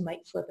case, you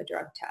might flip a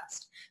drug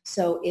test.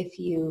 So if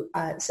you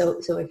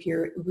if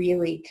you're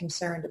really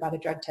concerned about a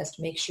drug test,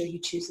 make sure you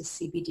choose a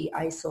CBD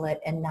isolate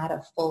and not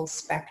a full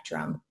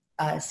spectrum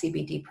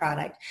CBD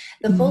product.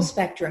 The full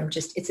spectrum,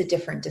 it's a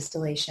different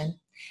distillation.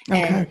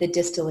 Okay. And the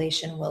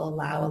distillation will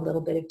allow a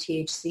little bit of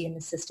THC in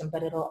the system,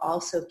 but it'll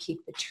also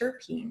keep the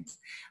terpenes,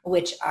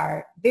 which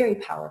are very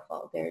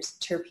powerful. There's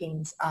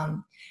terpenes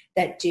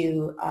that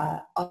do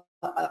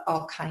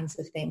all kinds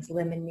of things,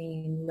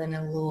 limonene,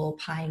 linalool,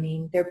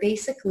 pinene. They're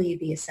basically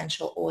the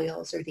essential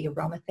oils or the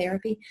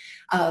aromatherapy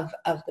of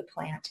the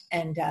plant.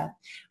 And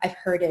I've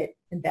heard it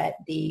that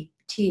the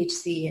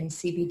THC and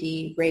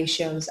CBD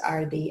ratios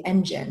are the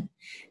engine,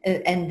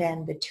 and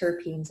then the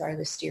terpenes are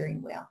the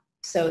steering wheel.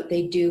 So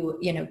they do,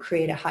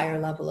 create a higher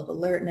level of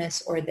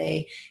alertness, or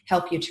they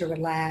help you to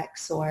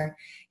relax, or,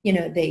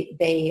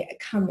 they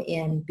come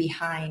in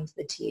behind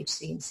the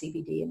THC and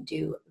CBD and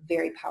do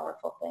very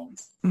powerful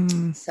things.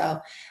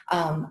 So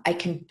I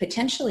can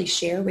potentially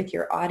share with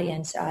your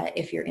audience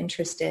if you're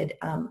interested,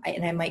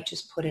 and I might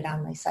just put it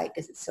on my site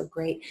because it's so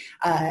great.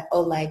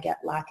 Oleg at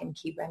Lock and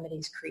Key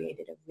Remedies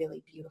created a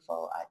really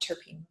beautiful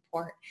terpene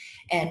report,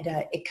 and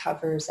it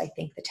covers, I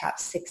think, the top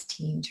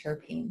 16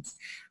 terpenes.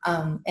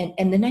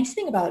 And the nice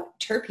thing about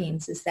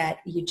terpenes is that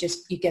you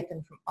get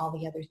them from all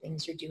the other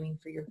things you're doing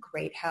for your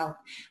great health,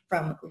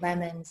 from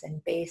lemons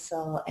and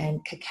basil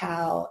and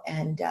cacao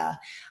and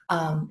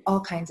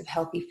all kinds of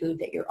healthy food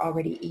that you're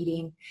already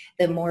eating.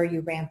 The more you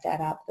ramp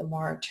that up, the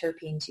more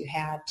terpenes you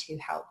have to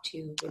help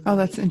to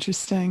that's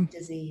interesting.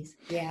 Disease.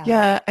 Yeah.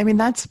 Yeah. I mean,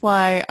 that's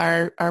why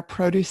our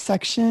produce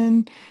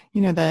section,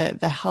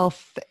 the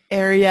health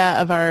area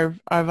of our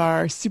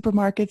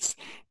supermarkets,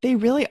 they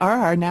really are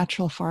our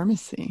natural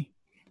pharmacy.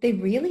 They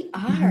really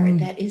are.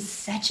 That is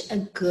such a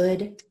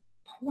good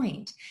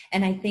point.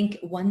 And I think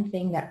one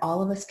thing that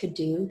all of us could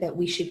do, that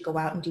we should go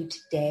out and do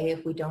today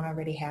if we don't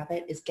already have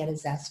it, is get a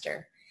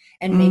zester.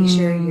 And make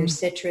sure your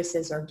citrus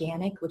is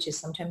organic, which is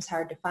sometimes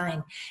hard to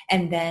find.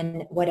 And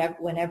then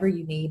whenever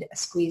you need a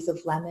squeeze of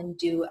lemon,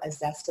 do a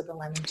zest of the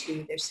lemon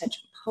too. There's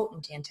such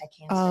potent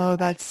anti-cancer. Oh,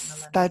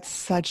 that's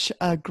such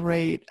a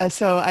great.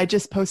 So I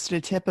just posted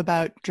a tip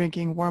about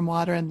drinking warm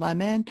water and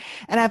lemon,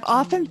 and I've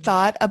often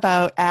thought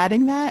about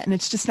adding that, and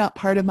it's just not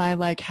part of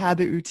my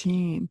habit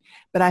routine.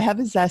 But I have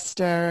a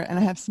zester and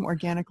I have some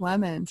organic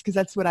lemons because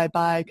that's what I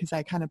buy, because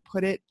I kind of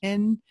put it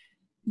in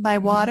my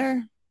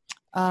water.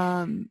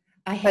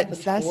 I have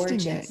a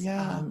gorgeous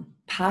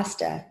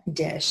pasta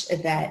dish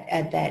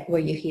that where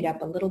you heat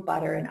up a little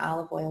butter and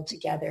olive oil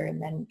together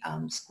and then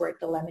squirt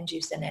the lemon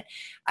juice in it.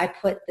 I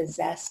put the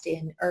zest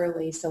in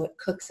early so it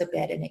cooks a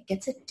bit and it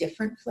gets a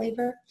different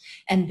flavor.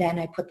 And then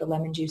I put the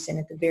lemon juice in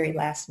at the very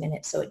last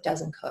minute so it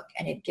doesn't cook,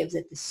 and it gives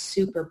it this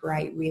super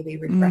bright, really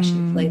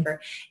refreshing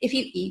flavor. If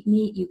you eat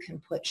meat, you can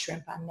put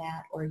shrimp on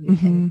that, or you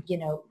can,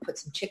 put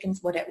some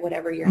chickens,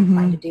 whatever you're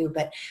inclined to do.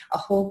 But a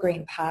whole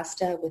grain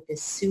pasta with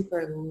this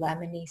super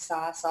lemony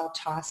sauce all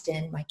tossed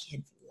in, my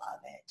kids love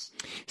it.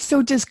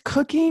 So does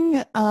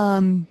cooking,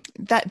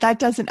 that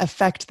doesn't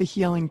affect the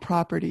healing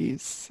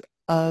properties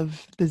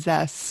of the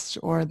zest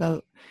or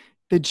the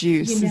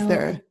juice? Is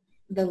there?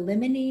 The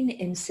limonene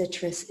in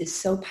citrus is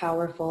so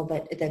powerful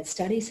that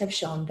studies have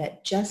shown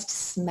that just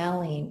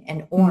smelling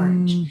an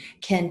orange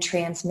can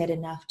transmit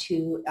enough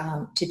to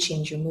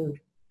change your mood.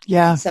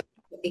 Yeah. So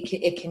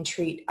it can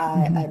treat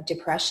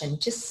depression,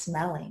 just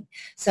smelling.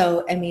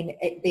 So, I mean,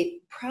 they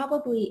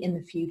probably in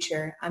the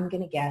future, I'm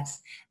going to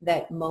guess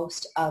that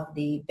most of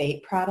the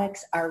vape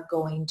products are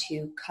going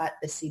to cut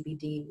the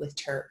CBD with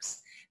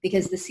terps,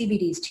 because the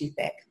CBD is too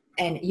thick.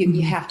 And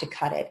you have to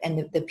cut it,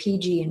 and the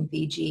PG and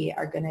VG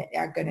are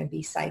gonna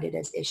be cited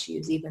as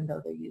issues, even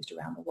though they're used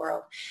around the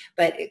world.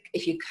 But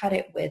if you cut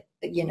it with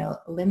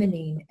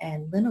limonene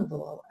and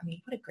linalool, I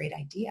mean, what a great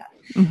idea!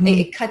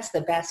 It cuts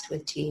the best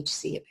with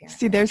THC, apparently.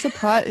 See, there's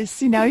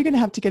now you're gonna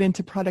have to get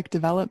into product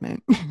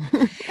development.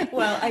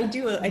 Well, I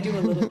do a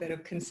little bit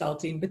of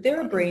consulting, but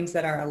there are brains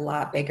that are a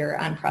lot bigger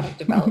on product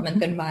development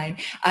than mine.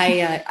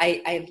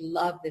 I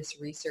love this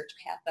research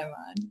path I'm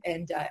on,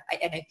 and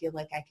I feel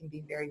like I can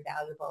be very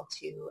valuable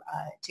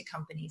to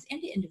companies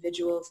and to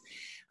individuals,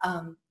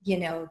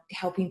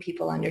 helping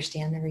people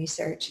understand the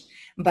research.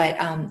 But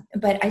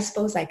I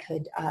suppose I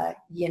could, I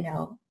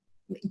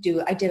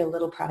did a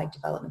little product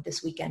development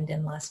this weekend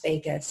in Las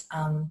Vegas.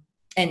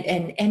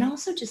 And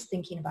also just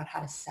thinking about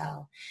how to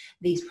sell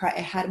these,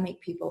 how to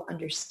make people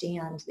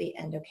understand the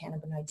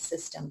endocannabinoid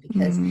system,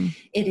 because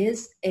it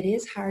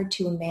is hard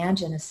to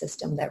imagine a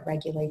system that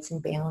regulates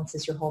and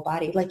balances your whole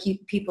body. Like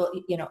people,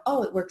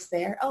 oh, it works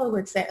there. Oh, it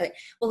works there. Like,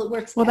 well, it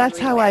works. Well, that's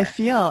how I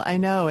feel. I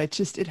know it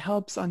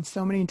helps on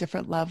so many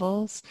different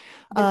levels.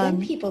 But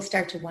then people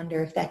start to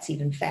wonder if that's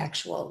even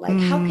factual. Like,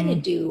 how can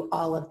it do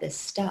all of this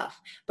stuff?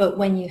 But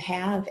when you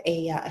have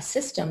a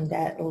system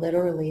that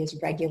literally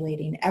is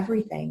regulating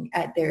everything,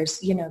 there's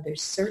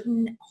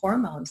certain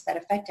hormones that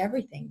affect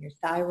everything, your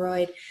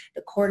thyroid,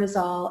 the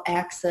cortisol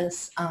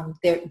axis.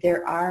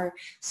 There are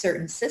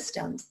certain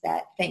systems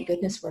that, thank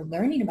goodness, we're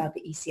learning about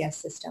the ECS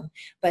system,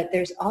 but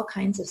there's all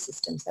kinds of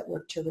systems that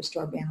work to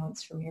restore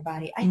balance from your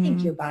body. I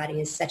think your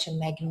body is such a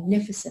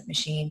magnificent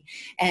machine,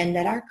 and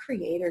that our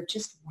Creator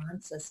just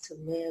wants us to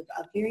live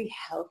a very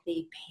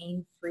healthy,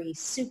 pain-free,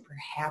 super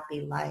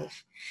happy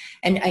life.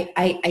 And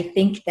I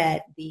think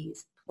that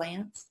these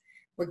plants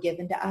were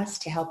given to us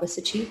to help us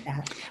achieve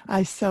that.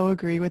 I so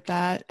agree with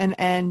that.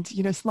 And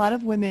you know, a lot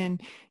of women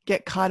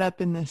get caught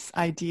up in this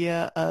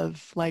idea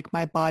of like,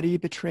 my body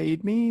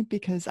betrayed me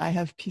because I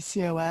have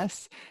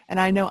PCOS. And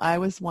I know I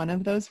was one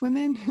of those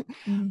women.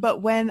 Mm-hmm.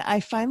 But when I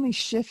finally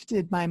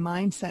shifted my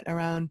mindset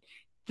around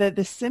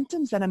the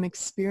symptoms that I'm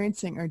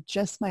experiencing are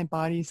just my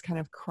body's kind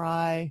of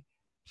cry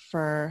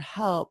for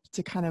help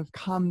to kind of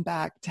come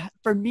back,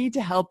 for me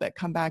to help it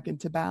come back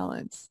into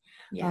balance.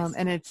 Yes.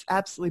 And it's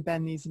absolutely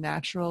been these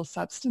natural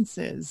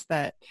substances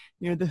that,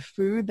 you know, the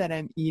food that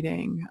I'm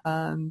eating,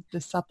 the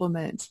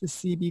supplements, the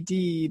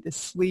CBD, the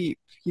sleep,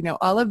 you know,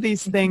 all of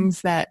these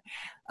things that,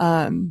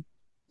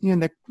 you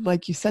know,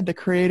 like you said, the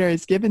Creator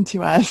has given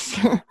to us.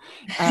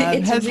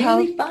 It's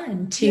really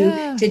fun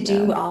to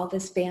do all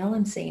this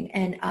balancing,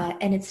 and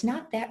it's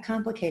not that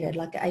complicated.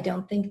 Like, I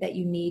don't think that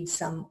you need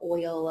some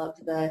oil of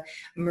the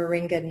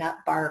moringa nut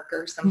bark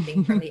or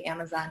something from the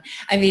Amazon.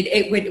 I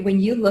mean, when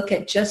you look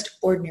at just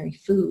ordinary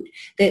food,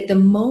 the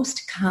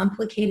most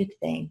complicated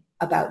thing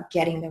about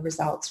getting the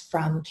results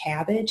from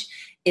cabbage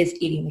is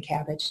eating the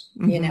cabbage.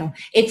 Mm-hmm. You know,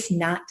 it's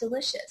not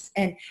delicious.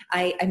 And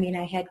I mean,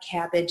 I had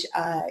cabbage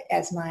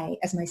as my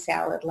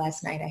salad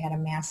last night. I had a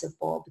massive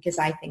bowl because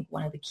I think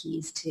one of the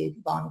keys to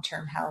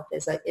long-term health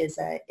is a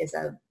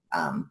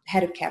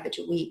head of cabbage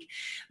a week.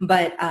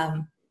 But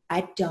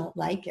I don't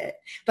like it,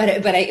 but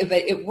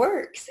it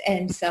works.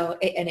 And so,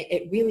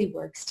 it really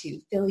works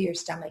to fill your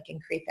stomach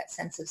and create that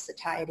sense of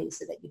satiety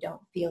so that you don't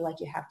feel like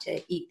you have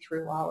to eat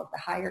through all of the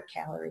higher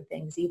calorie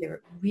things either.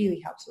 It really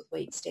helps with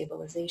weight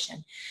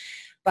stabilization.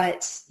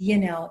 But, you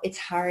know, it's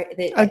hard.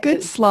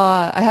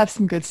 Slaw. I have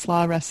some good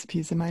slaw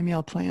recipes in my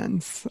meal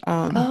plans.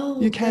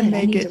 You can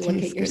make it taste good.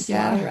 Look at your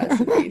slaw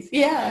recipes.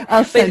 Yeah.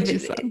 I'll send you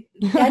some.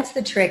 That's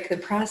the trick. The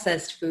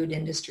processed food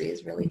industry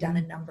has really done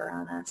a number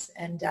on us.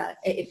 And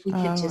if we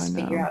could just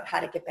figure out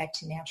how to get back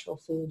to natural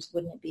foods,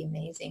 wouldn't it be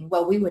amazing?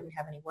 Well, we wouldn't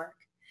have any work.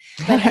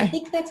 But I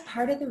think that's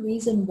part of the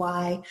reason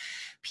why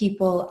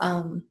people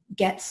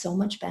get so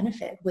much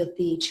benefit with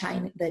the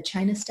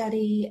China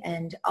study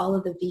and all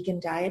of the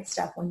vegan diet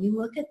stuff. When you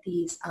look at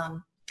these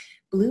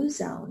blue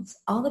zones,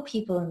 all the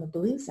people in the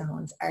blue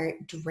zones are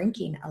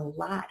drinking a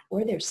lot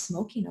or they're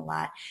smoking a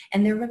lot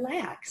and they're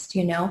relaxed,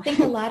 you know. I think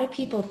a lot of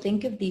people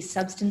think of these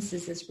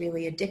substances as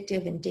really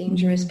addictive and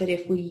dangerous, but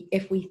if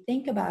we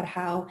think about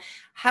how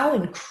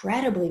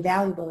incredibly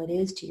valuable it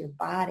is to your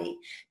body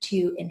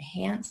to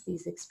enhance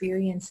these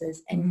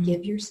experiences and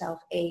give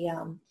yourself a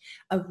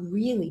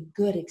really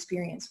good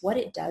experience, what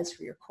it does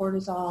for your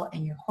cortisol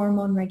and your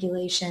hormone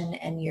regulation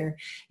and your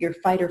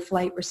fight or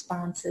flight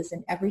responses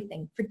and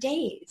everything for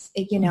days.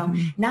 You know,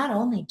 not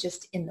only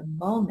just in the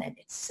moment,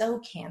 it's so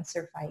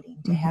cancer fighting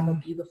to have a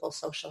beautiful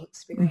social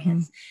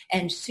experience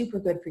and super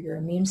good for your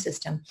immune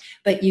system,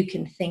 but you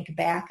can think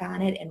back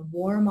on it and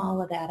warm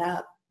all of that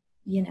up,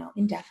 you know,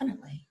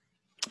 indefinitely.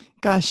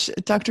 Gosh,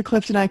 Dr.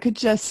 Clifton, I could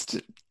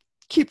just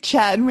keep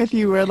chatting with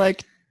you. We're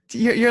like,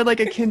 you're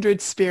like a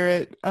kindred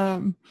spirit.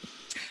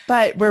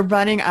 But we're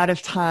running out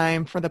of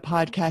time for the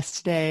podcast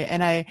today.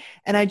 And I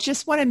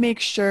just want to make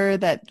sure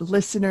that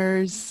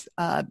listeners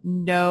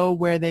know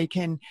where they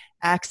can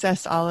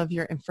access all of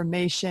your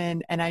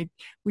information. And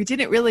we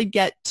didn't really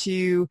get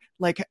to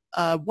like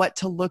what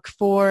to look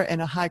for in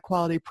a high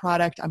quality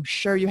product. I'm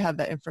sure you have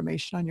that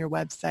information on your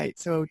website.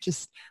 So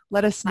just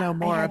let us know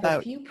more about. I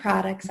have a few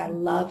products I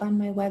love on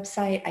my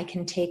website. I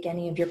can take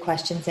any of your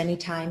questions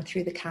anytime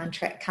through the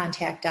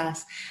contact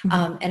us.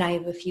 And I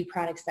have a few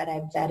products that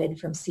I've vetted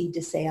from seed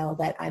to sale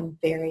that I'm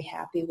very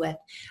happy with.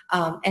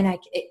 And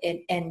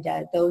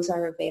those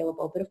are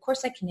available. But of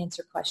course I can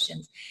answer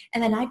questions.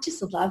 And then I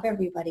just love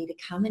everybody to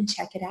come and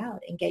check it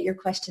out and get your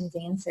questions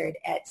answered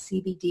at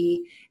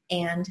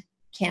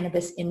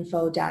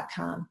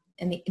cbdandcannabisinfo.com.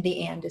 And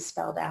the and is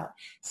spelled out,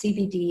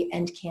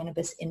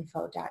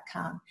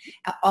 cbdandcannabisinfo.com.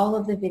 All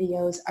of the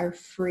videos are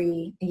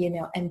free, you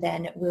know, and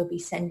then we'll be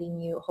sending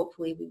you,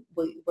 hopefully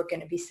we're going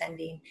to be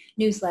sending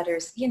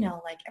newsletters, you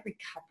know, like every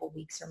couple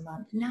weeks or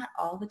month, not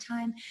all the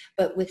time,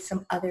 but with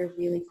some other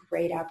really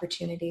great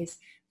opportunities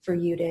for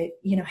you to,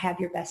 you know, have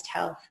your best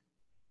health.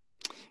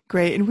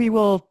 Great. And we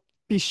will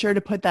be sure to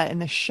put that in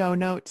the show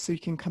notes so you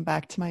can come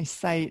back to my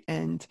site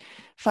and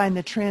find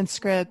the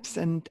transcripts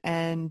and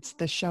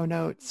the show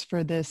notes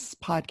for this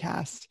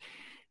podcast.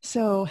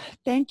 So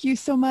thank you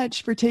so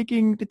much for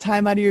taking the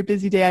time out of your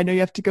busy day. I know you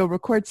have to go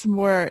record some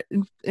more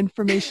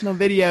informational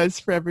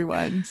videos for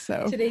everyone.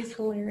 So today's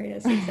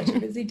hilarious. It's such a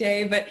busy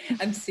day, but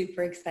I'm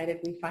super excited.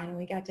 We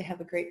finally got to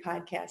have a great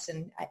podcast,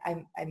 and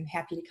I'm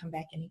happy to come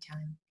back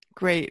anytime.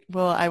 Great.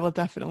 Well, I will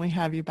definitely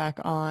have you back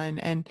on.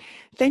 And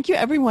thank you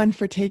everyone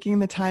for taking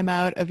the time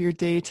out of your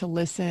day to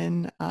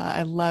listen.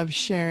 I love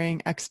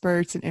sharing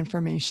experts and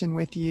information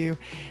with you.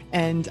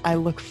 And I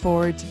look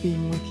forward to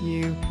being with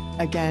you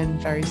again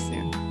very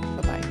soon.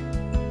 Bye-bye.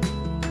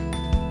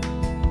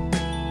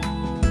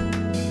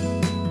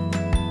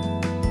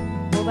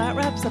 Well, that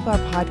wraps up our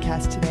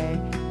podcast today.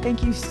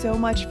 Thank you so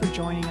much for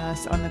joining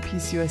us on the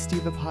PCOS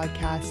Diva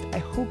podcast. I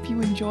hope you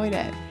enjoyed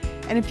it.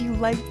 And if you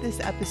liked this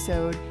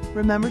episode,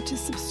 remember to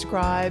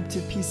subscribe to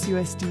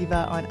PCOS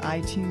Diva on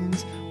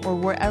iTunes or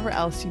wherever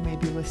else you may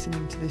be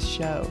listening to this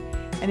show.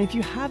 And if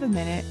you have a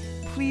minute,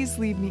 please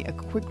leave me a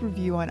quick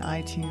review on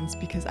iTunes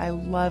because I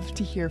love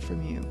to hear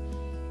from you.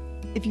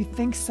 If you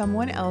think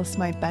someone else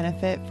might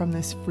benefit from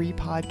this free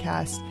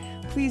podcast,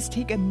 please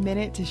take a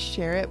minute to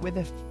share it with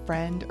a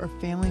friend or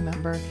family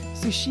member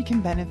so she can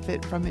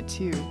benefit from it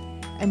too.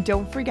 And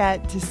don't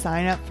forget to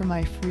sign up for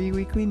my free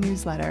weekly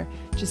newsletter.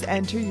 Just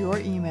enter your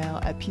email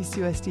at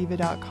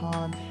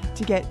PCOSdiva.com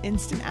to get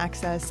instant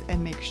access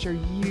and make sure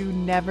you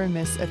never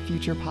miss a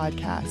future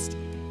podcast.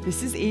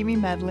 This is Amy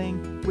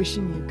Medling,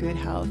 wishing you good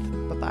health.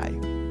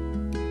 Bye-bye.